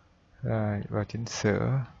 Rồi, vào chỉnh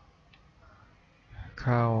sửa.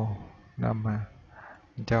 Count 5 à.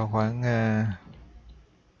 Cho khoảng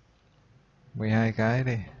 12 cái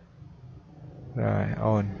đi. Rồi,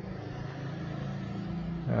 on.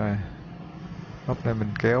 Rồi. Lúc này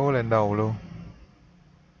mình kéo lên đầu luôn.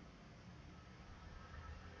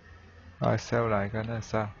 Rồi, save lại coi nó là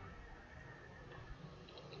sao.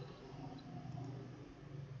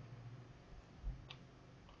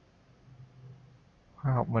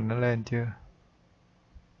 Khóa học mình nó lên chưa?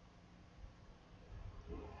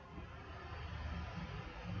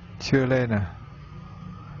 Chưa lên à?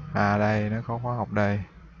 À đây, nó có khóa học đây.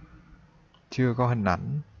 Chưa có hình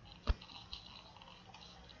ảnh.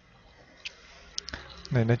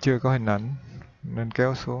 Này nó chưa có hình ảnh. Nên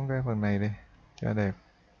kéo xuống cái phần này đi cho đẹp.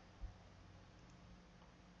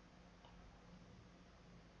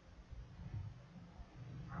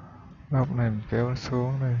 Góc này mình kéo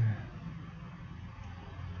xuống đây.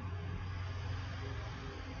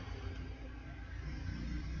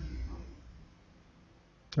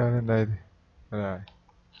 Cho lên đây đi. Rồi.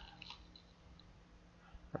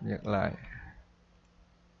 Cập nhật lại.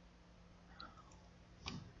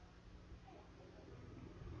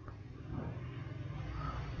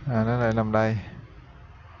 À, nó lại nằm đây.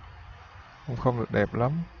 Cũng không được đẹp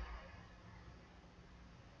lắm.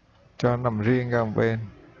 Cho nó nằm riêng ra một bên.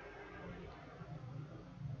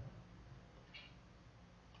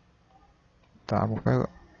 Tạo một cái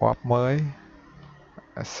warp mới.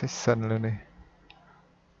 Section luôn đi.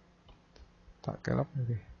 Tạo cái lốc này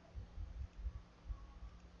đi.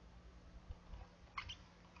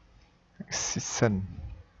 Section.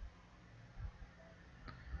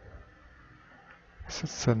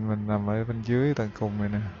 Section mình nằm ở bên dưới tầng cùng này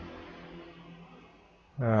nè.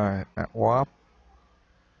 Rồi, warp.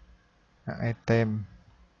 Item.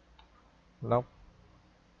 Lock.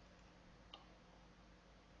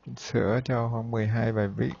 Sửa cho khoảng 12 bài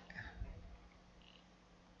viết.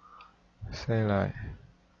 Xây lại.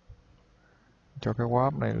 Cho cái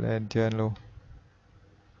warp này lên trên luôn.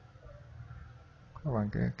 Các bạn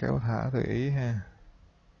kéo thả tùy ý ha.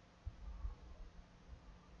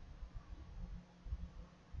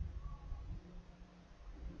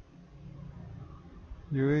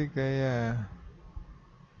 Dưới cái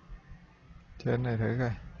trên này thử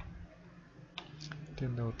coi.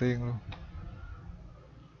 Trên đầu tiên luôn.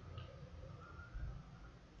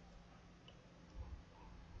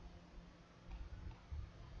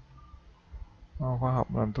 Khóa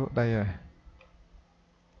học làm tốt đây rồi.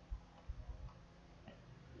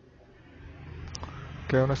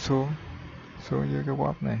 Kéo nó xuống dưới cái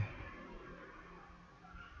warp này.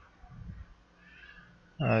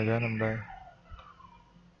 Cho nằm đây.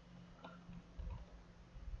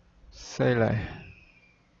 Xây lại.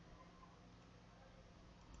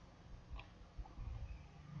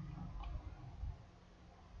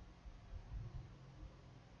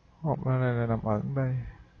 Hộp nó này là nằm ẩn đây.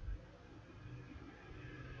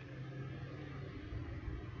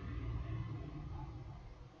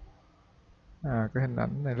 Cái hình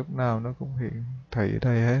ảnh này lúc nào nó cũng hiện thị ở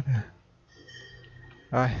đây hết.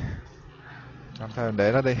 Rồi, tạm thời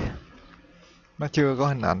để nó đi. Nó chưa có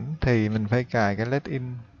hình ảnh thì mình phải cài cái let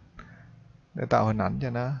in để tạo hình ảnh cho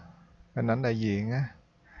nó. Hình ảnh đại diện á.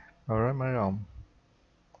 Rồi rất mở rộng.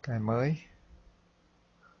 Cài mới.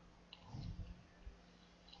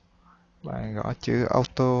 Bạn gõ chữ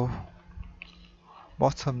auto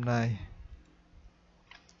bottom này.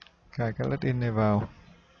 Cài cái let in này vào.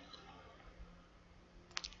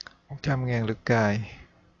 100.000 lượt cài.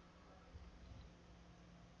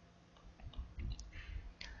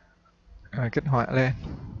 Rồi kích hoạt lên.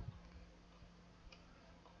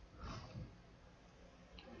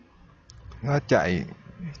 Nó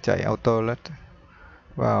chạy auto lết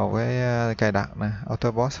vào cái cài đặt nè,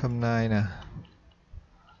 auto boss hôm nay nè.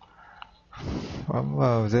 Bấm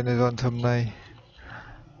vào Generation hôm nay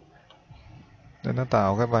để nó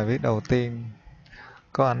tạo cái bài viết đầu tiên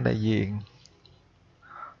có ảnh đại diện.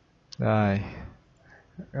 Rồi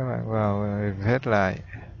các bạn vào refresh lại,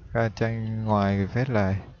 ra trang ngoài refresh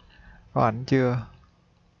lại. Có ảnh chưa?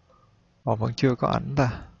 Vẫn chưa có ảnh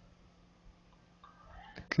ta.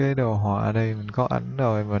 Cái đồ họa ở đây mình có ảnh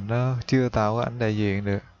rồi mà nó chưa tạo cái ảnh đại diện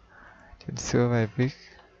được. Chỉnh sửa bài viết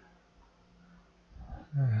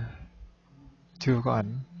chưa có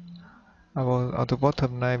ảnh. Autobot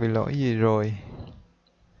hôm nay bị lỗi gì rồi?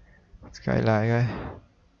 Cài lại coi.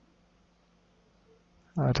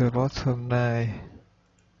 Autobot hôm nay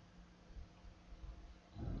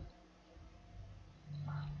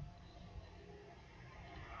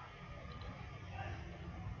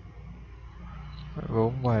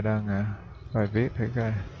bốn bài đăng à? Bài viết thử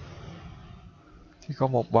coi. Chỉ có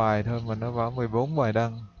một bài thôi mà nó bảo 14 bài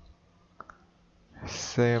đăng.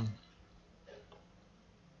 Xem.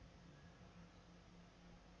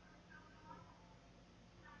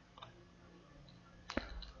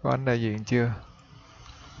 Có ảnh đại diện chưa?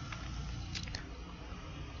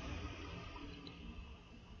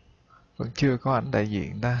 Vẫn chưa có ảnh đại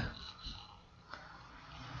diện ta.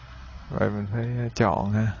 Vậy mình phải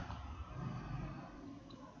chọn ha.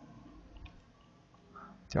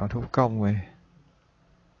 Chọn thủ công rồi.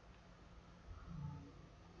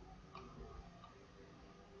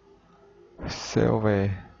 Sale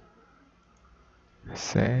về.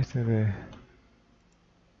 Sẽ về.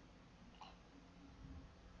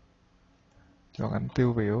 Chọn ảnh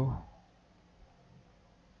tiêu biểu.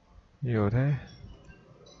 Nhiều thế.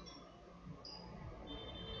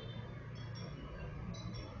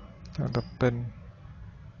 Chọn tập tin.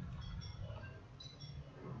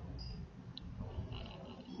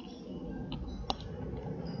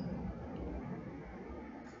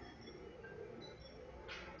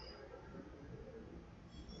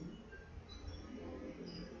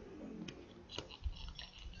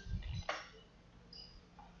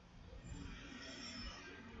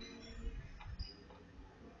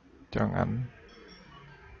 Chọn ảnh.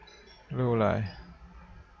 Lưu lại.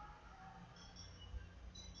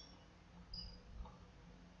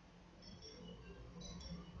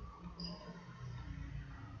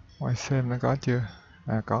 Ngoài xem nó có chưa?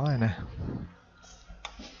 À có rồi nè.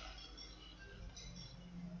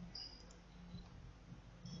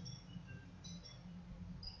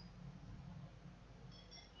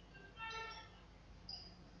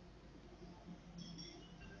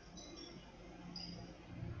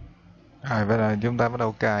 Rồi bây giờ chúng ta bắt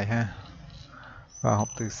đầu cài ha. Vào học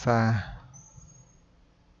từ xa.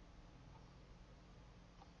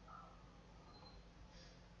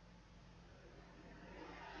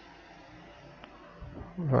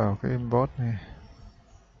 Vào cái import này.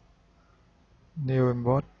 New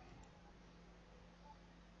import.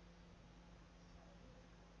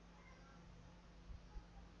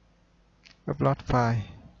 Upload file.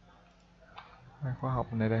 Khóa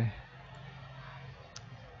học này đây.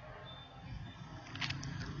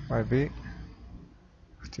 Bài viết.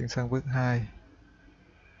 Chuyển sang bước 2.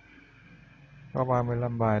 Có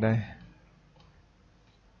 35 bài đây.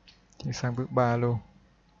 Chuyển sang bước 3 luôn.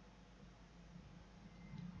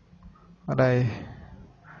 Ở đây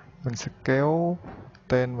mình sẽ kéo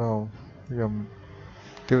tên vào dòng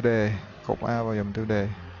tiêu đề, cột A vào dòng tiêu đề.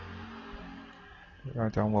 Rồi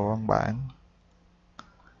chọn vào văn bản.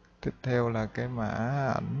 Tiếp theo là cái mã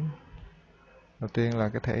ảnh. Đầu tiên là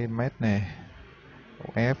cái thẻ image này.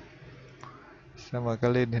 Cột F. Xong rồi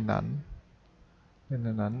cái link hình ảnh. Link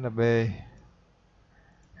hình ảnh là B.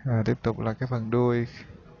 Rồi tiếp tục là cái phần đuôi.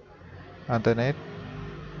 Internet.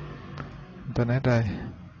 Internet đây.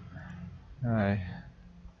 Rồi.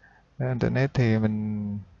 Cái internet thì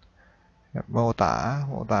mình mô tả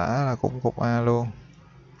là cũng cục A luôn.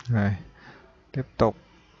 Rồi tiếp tục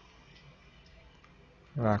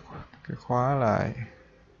là cái khóa lại.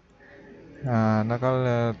 Nó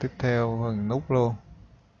có tiếp theo phần nút luôn.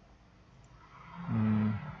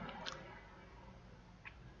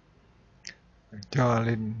 Cho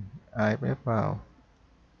link AFF vào.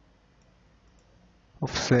 Nút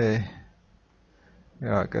C.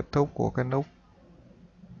 Rồi kết thúc của cái nút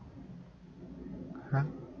H.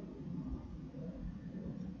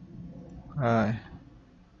 Rồi.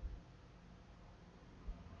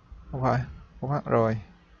 Không phải, nút H rồi.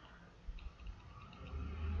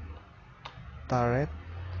 Target.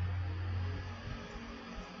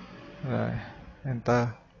 Rồi, enter.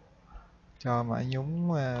 cho mã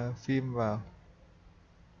nhúng phim vào.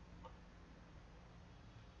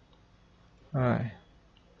 Rồi,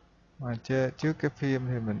 mà trước cái phim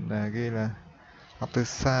thì mình ghi là học từ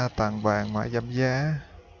xa tặng vàng mã giảm giá.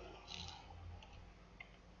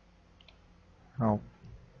 Học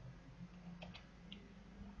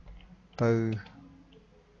từ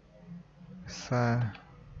xa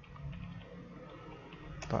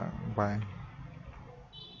tặng vàng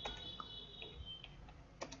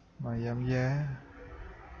mã giảm giá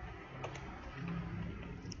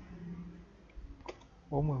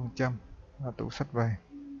 40% là tủ sách vàng.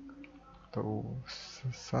 Tủ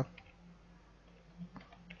sách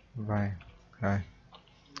vàng. Rồi,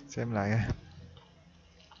 xem lại coi.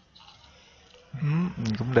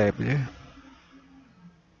 Cũng đẹp chứ.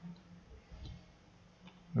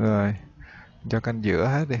 Rồi, cho canh giữa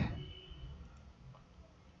hết đi.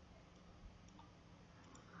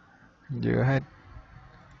 Giữa hết.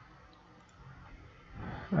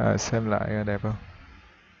 Xem lại đẹp không?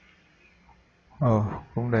 Ồ,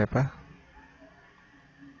 cũng đẹp á.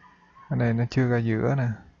 Cái này nó chưa ra giữa nè.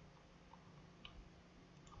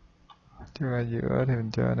 Chưa ra giữa thì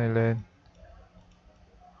mình cho cái này lên.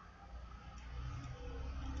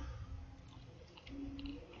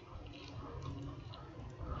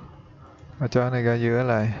 Và cho cái này ra giữa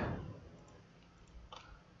lại.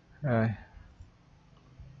 Rồi.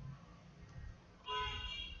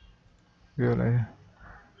 Đưa lại.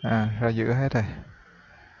 Ra giữa hết rồi.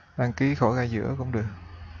 Đăng ký khỏi ra giữa cũng được.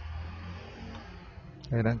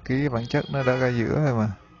 Đây, đăng ký bản chất nó đã ra giữa rồi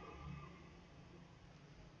mà.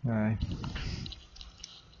 Rồi.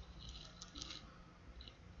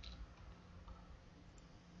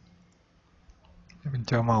 Mình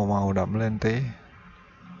cho màu đậm lên tí.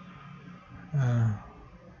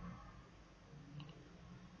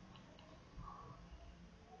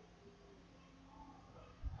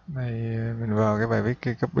 Này mình vào cái bài viết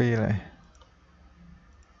kia copy lại.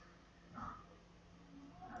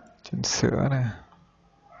 Chỉnh sửa nè.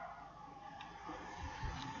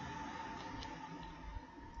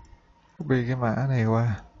 Copy cái mã này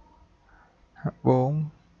qua H4.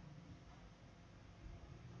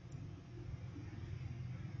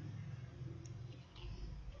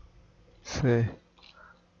 C.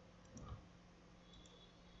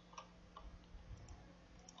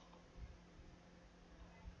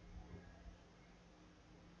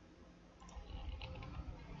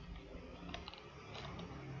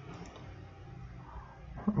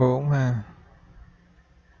 Bốn ha.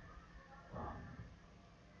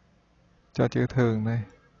 Cho chữ thường đây.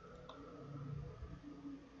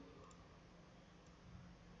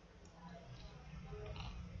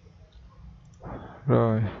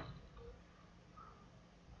 Rồi.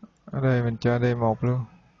 Ở đây mình cho D1 luôn.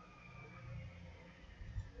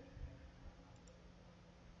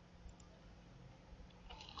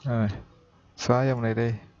 Rồi. Xóa dòng này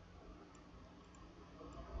đi.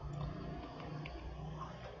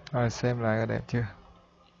 Rồi xem lại có đẹp chưa?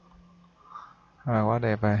 Quá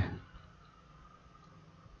đẹp rồi.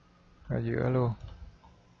 Ở giữa luôn.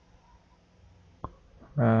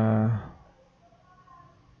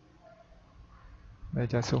 Đây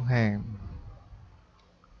cho xuống hàng.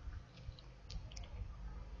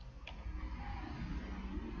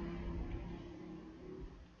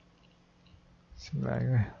 Xem lại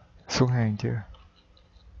coi. Xuống hàng chưa?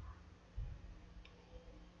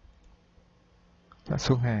 Đã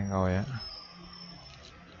xuống hàng rồi á.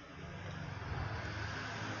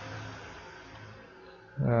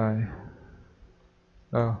 Rồi.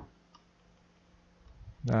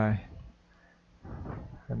 Rồi.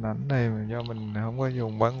 Hình ảnh này mà do mình không có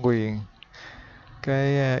dùng bản quyền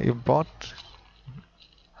cái import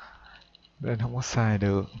nên không có xài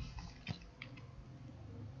được.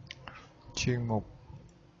 Chuyên mục.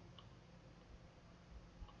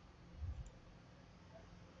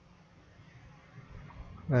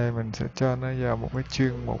 Đây mình sẽ cho nó vào một cái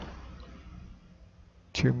chuyên mục.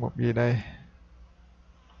 Chuyên mục gì đây?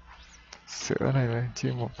 Sửa này lên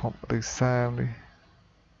chuyên mục học từ xa đi.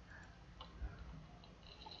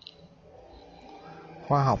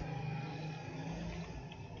 Khoa học.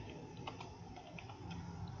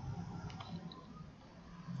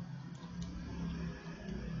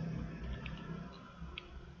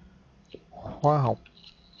 Khoa học.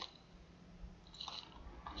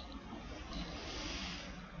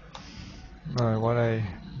 Rồi qua đây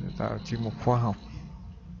tạo chuyên mục khoa học.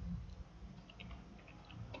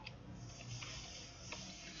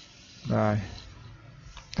 Rồi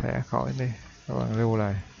thẻ khỏi đi, các bạn lưu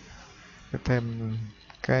lại. Thêm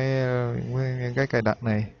cái những cái cài đặt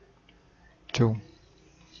này chung.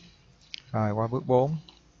 Rồi qua bước 4.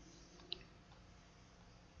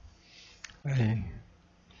 Đây,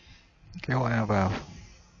 kéo A vào.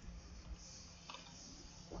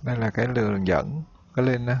 Đây là cái đường dẫn cái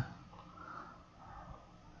link đó.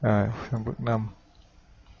 Rồi, sang bước 5.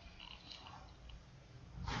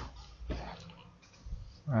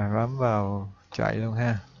 Bấm vào chạy luôn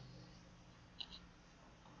ha.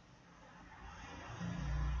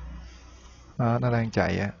 Đó, nó đang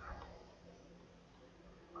chạy ạ.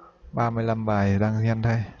 35 bài đăng nhanh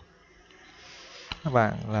thôi. Các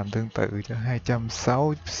bạn làm tương tự cho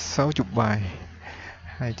 260 bài,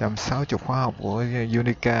 260 khóa học của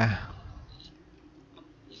Unica.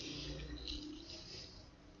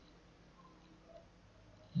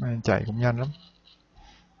 Chạy cũng nhanh lắm.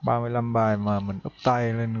 35 bài mà mình úp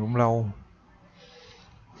tay lên cũng lâu.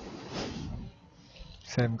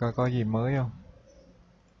 Xem coi có gì mới không.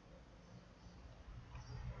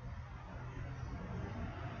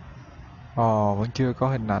 Vẫn chưa có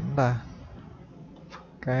hình ảnh ta.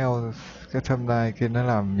 Cái thumbnail kia nó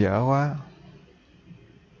làm dở quá.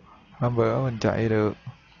 Hôm bữa mình chạy được,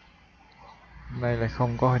 hôm nay lại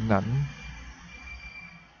không có hình ảnh.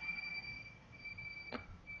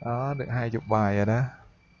 Đó, được 20 bài rồi đó.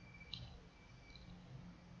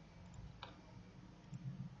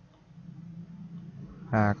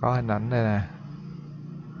 Có hình ảnh đây nè.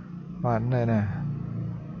 Có ảnh đây nè.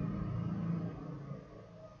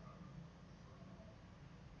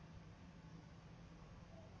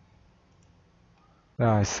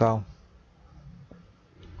 Rồi xong.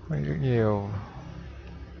 Có rất nhiều.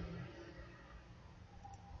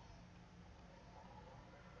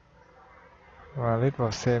 Và click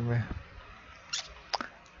vào xem đi.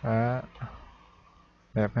 Đó.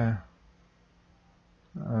 Đẹp ha.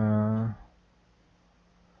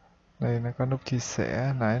 Đây nó có nút chia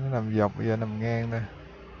sẻ, nãy nó nằm dọc, bây giờ nằm ngang đây.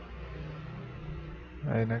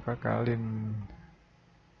 Đây nó có cả link.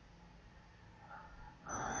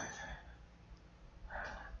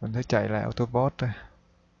 Mình sẽ chạy lại autobot thôi.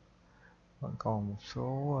 Vẫn còn một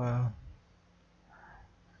số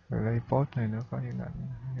relay post này nó có những ảnh,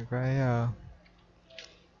 những cái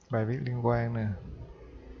bài viết liên quan nè.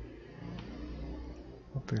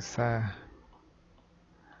 Từ xa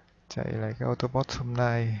chạy lại cái autobot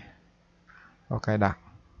thumbnail và cài đặt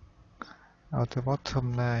autobot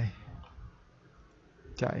thumbnail.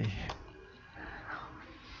 Chạy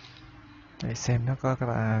xem nó có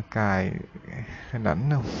cài hình ảnh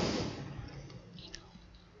không.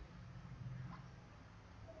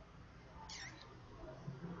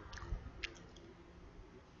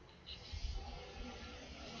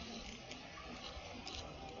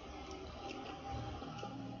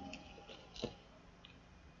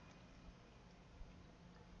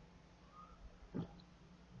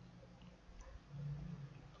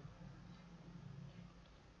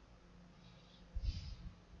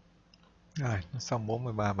 Rồi, nó xong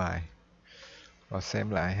 43 bài. Rồi xem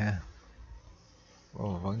lại ha.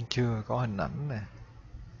 Vẫn chưa có hình ảnh nè.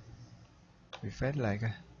 Refresh lại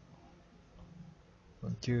coi.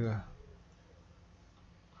 Vẫn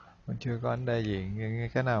chưa có ảnh đại diện.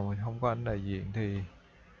 Cái nào mình không có ảnh đại diện thì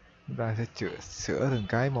chúng ta sẽ sửa từng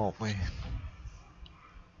cái một vậy.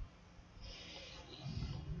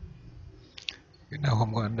 Cái nào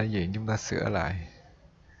không có ảnh đại diện chúng ta sửa lại.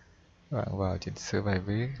 Các bạn vào chỉnh sửa bài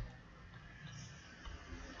viết.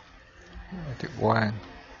 Trực quan.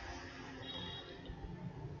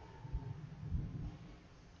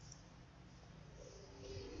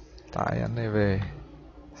 Tải ảnh này về.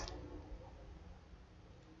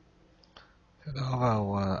 Sau đó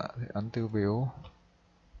vào ảnh tiêu biểu.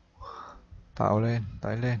 Tạo lên,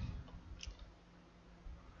 tải lên.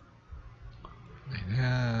 Này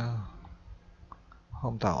nó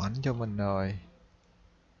không tạo ảnh cho mình rồi.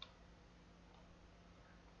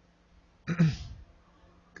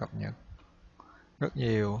 Cập nhật rất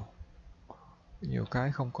nhiều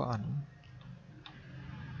cái không có ảnh.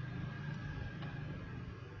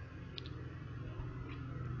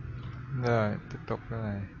 Rồi tiếp tục cái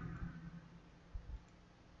này.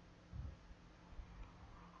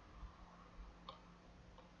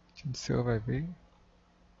 Chỉnh sửa bài viết.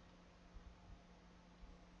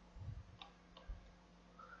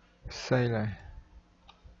 Xây lại.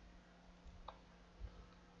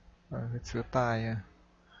 Sửa tay nha.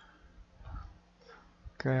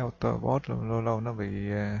 Cái autobot lâu lâu nó bị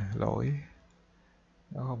lỗi,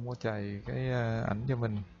 nó không có chạy cái ảnh cho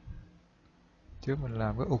mình. Trước mình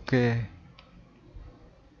làm rất ok.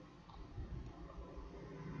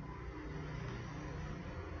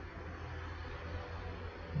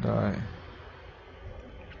 Rồi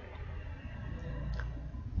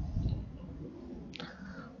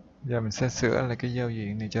giờ mình sẽ sửa lại cái giao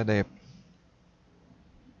diện này cho đẹp.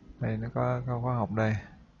 Đây nó có khóa học đây.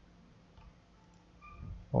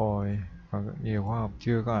 Ôi, còn rất nhiều khóa học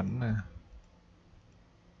chưa có ảnh nè.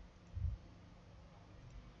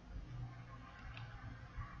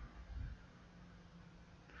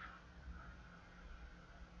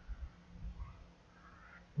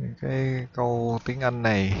 Những cái câu tiếng Anh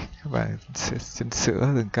này các bạn sẽ chỉnh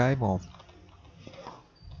sửa từng cái một.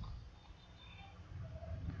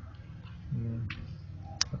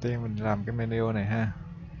 Đầu tiên mình làm cái menu này ha.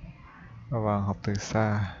 Vào học từ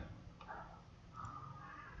xa.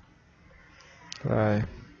 Rồi,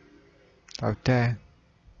 tạo trang.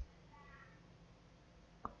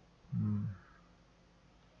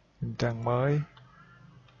 Trang mới.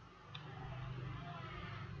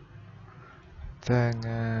 Trang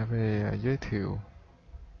về giới thiệu.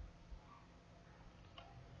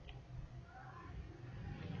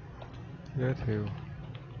 Giới thiệu.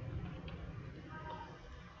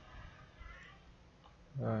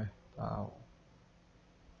 Rồi, tạo.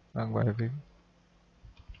 Đăng bài viết.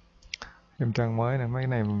 Thêm trang mới này, mấy cái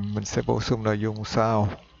này mình sẽ bổ sung nội dung sau.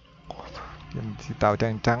 Mình sẽ tạo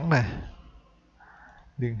trang trắng này.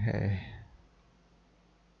 Liên hệ.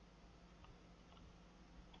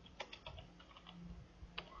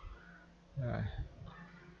 Rồi.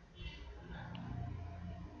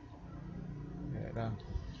 Để đăng.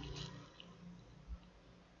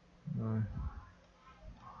 Rồi.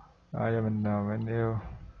 Rồi giờ mình menu.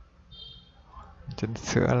 Chỉnh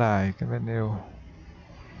sửa lại cái menu.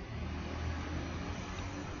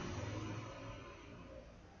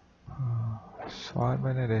 Xóa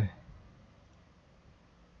mấy này đi.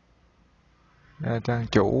 Trang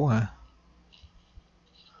chủ hả?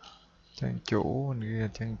 Trang chủ, mình ghi là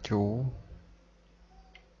trang chủ.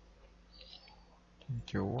 Trang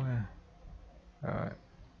chủ ha. Rồi.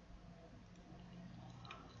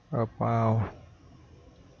 About.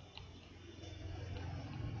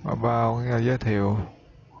 About nghĩa là giới thiệu.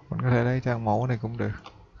 Mình có thể lấy trang mẫu này cũng được.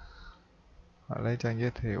 Hoặc lấy trang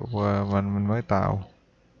giới thiệu và mình mới tạo.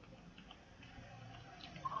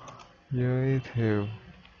 Giới thiệu.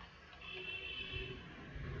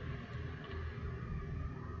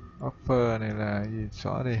 Offer này là gì?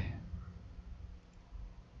 Xóa đi.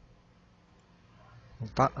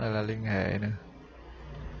 Contact này là liên hệ nữa.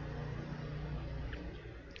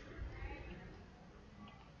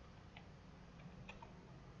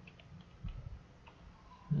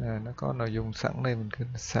 Nó có nội dung sẵn đây, mình cứ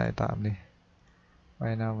sai tạm đi.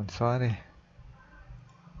 Bài nào mình xóa đi.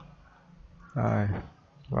 Rồi,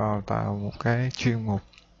 vào tạo một cái chuyên mục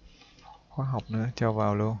khóa học nữa, cho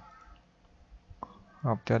vào luôn.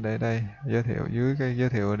 Học cho để đây, giới thiệu dưới cái giới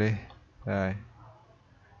thiệu đi. Rồi,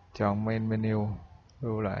 chọn main menu,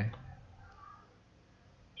 lưu lại.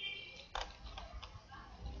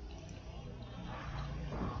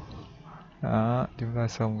 Đó, chúng ta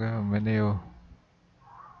xong cái menu.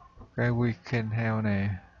 Cái weekend help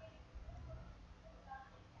này.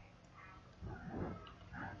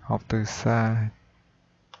 Học từ xa.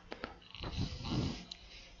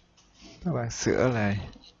 Các bạn sửa lại.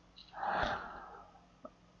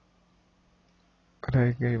 Ở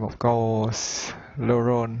đây ghi một câu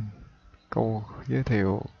Loron, câu giới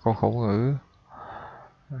thiệu, câu khẩu ngữ.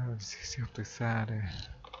 Học từ xa đây.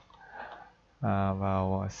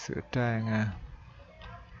 Vào sửa trang.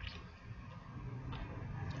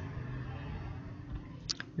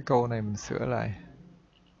 Cái câu này mình sửa lại.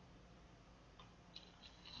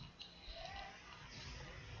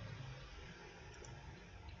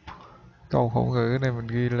 Câu khẩu ngữ này mình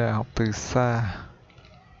ghi là học từ xa.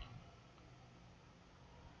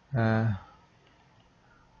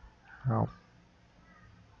 Học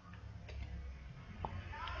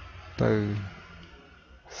từ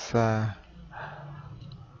xa.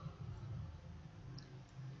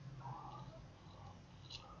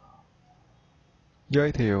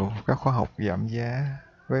 Giới thiệu các khóa học giảm giá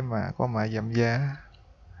với có mã giảm giá.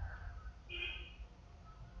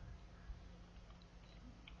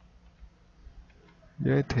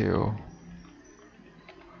 Giới thiệu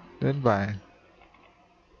đến bạn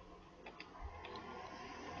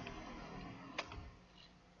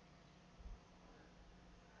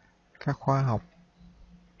các khóa học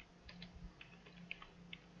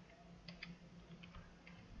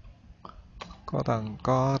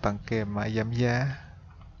có tặng kèm mã giảm giá.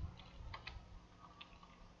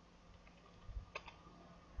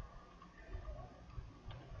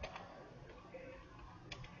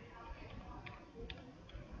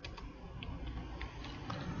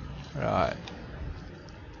 Rồi,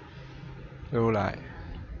 lưu lại,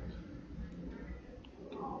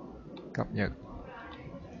 cập nhật.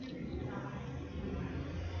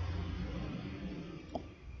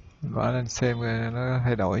 Mở lên xem nó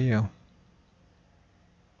thay đổi gì không.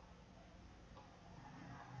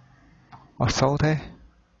 Xấu thế.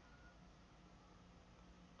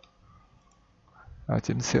 Rồi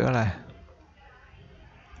chỉnh sửa lại.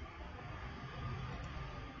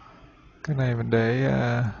 Cái này mình để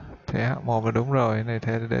thẻ H1 là đúng rồi, cái này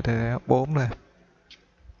để thẻ H4 này.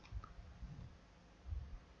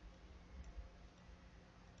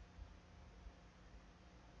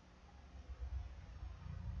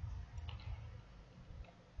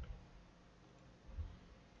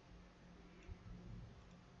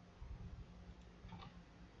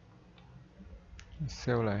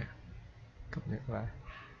 Save lại, cập nhật lại.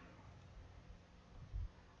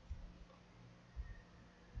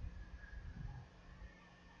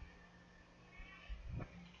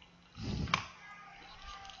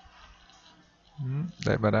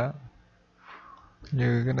 Để vào đó.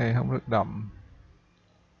 Như cái này không được đậm.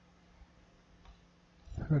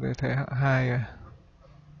 Thôi để thẻ H2 rồi.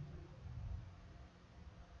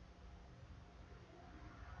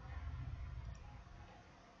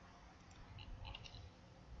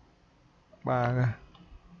 Ba ra.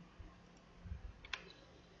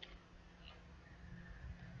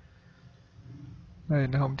 Đây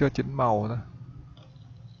nó không cho chỉnh màu thôi.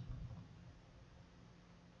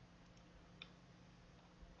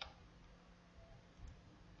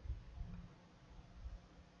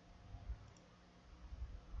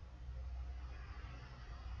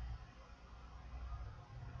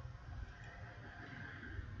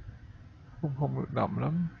 Không được đậm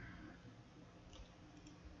lắm,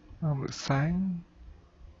 không được sáng.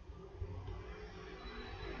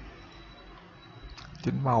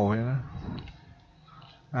 Chỉnh màu vậy đó.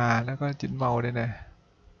 Nó có chỉnh màu đây nè.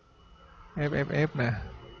 F nè.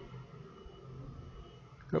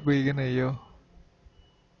 Copy cái này vô.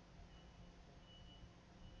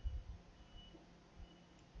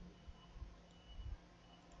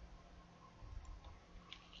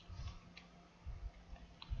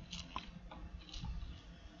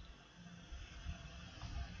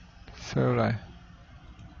 Save lại.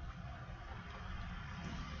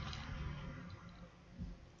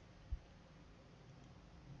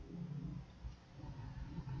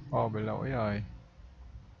 Bị lỗi rồi.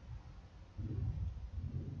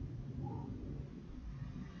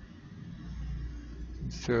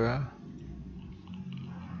 Sửa.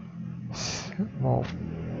 Một.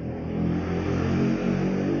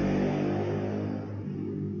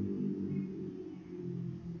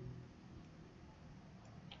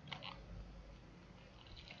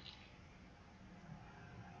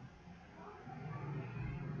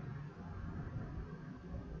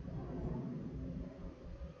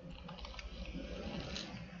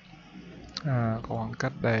 Có khoảng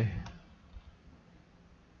cách đây.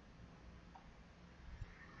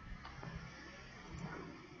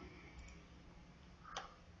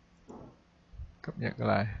 Cập nhật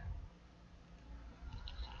lại.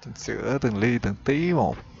 Chỉnh sửa từng ly từng tí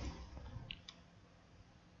một.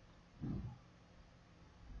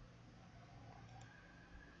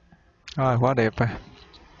 Rồi quá đẹp rồi.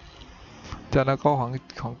 Cho nó có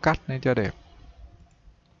khoảng cách để cho đẹp.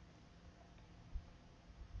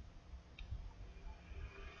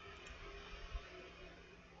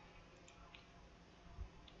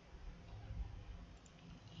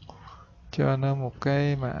 Cho nó một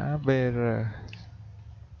cái mã BR.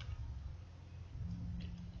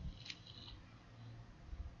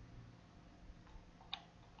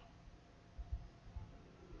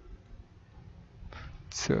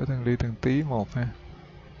 Sửa từng ly từng tí một ha.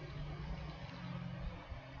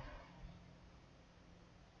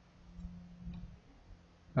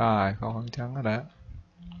 Rồi, có khoảng trắng rồi đó.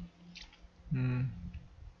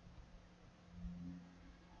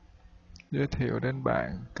 Giới thiệu đến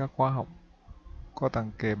bạn các khóa học có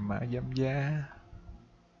tặng kèm mã giảm giá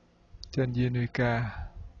trên Unica.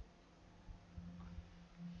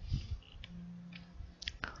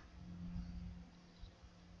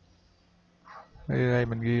 Đây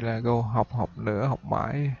mình ghi là go học nữa, học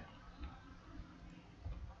mãi.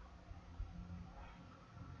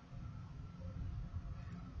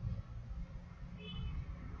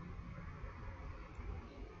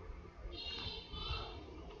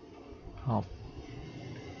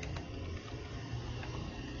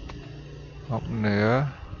 Học nữa.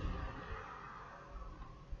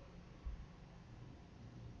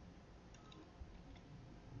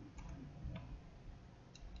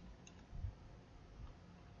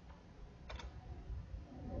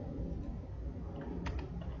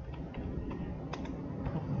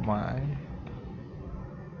 Học mãi.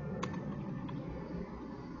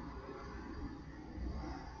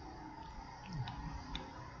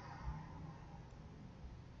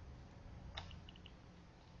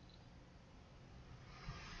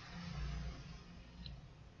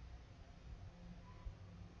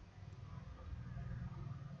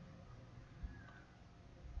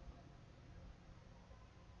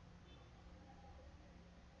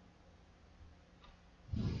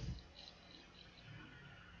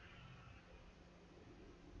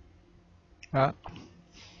 Đó,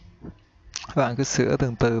 các bạn cứ sửa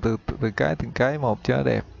từng cái một cho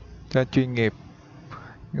đẹp, cho chuyên nghiệp.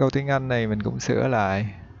 Câu tiếng Anh này mình cũng sửa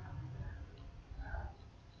lại.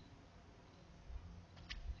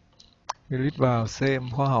 Click vào xem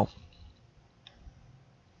khóa học.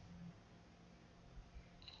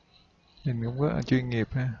 Nhìn cũng rất là chuyên nghiệp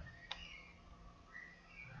ha.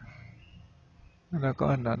 Nó có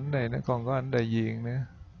hình ảnh này, nó còn có ảnh đại diện nữa.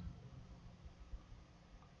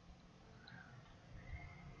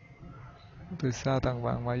 Từ sau tặng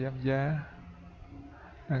bằng và giám giá.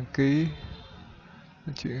 Đăng ký.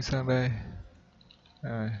 Chuyển sang đây.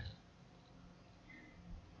 Rồi.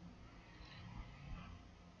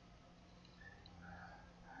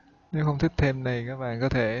 Nếu không thích thêm này, các bạn có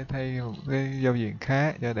thể thay một cái giao diện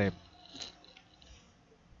khác cho đẹp.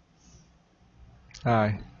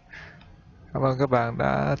 Rồi. Cảm ơn các bạn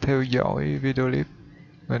đã theo dõi video clip.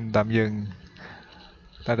 Mình tạm dừng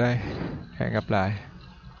tại đây. Hẹn gặp lại.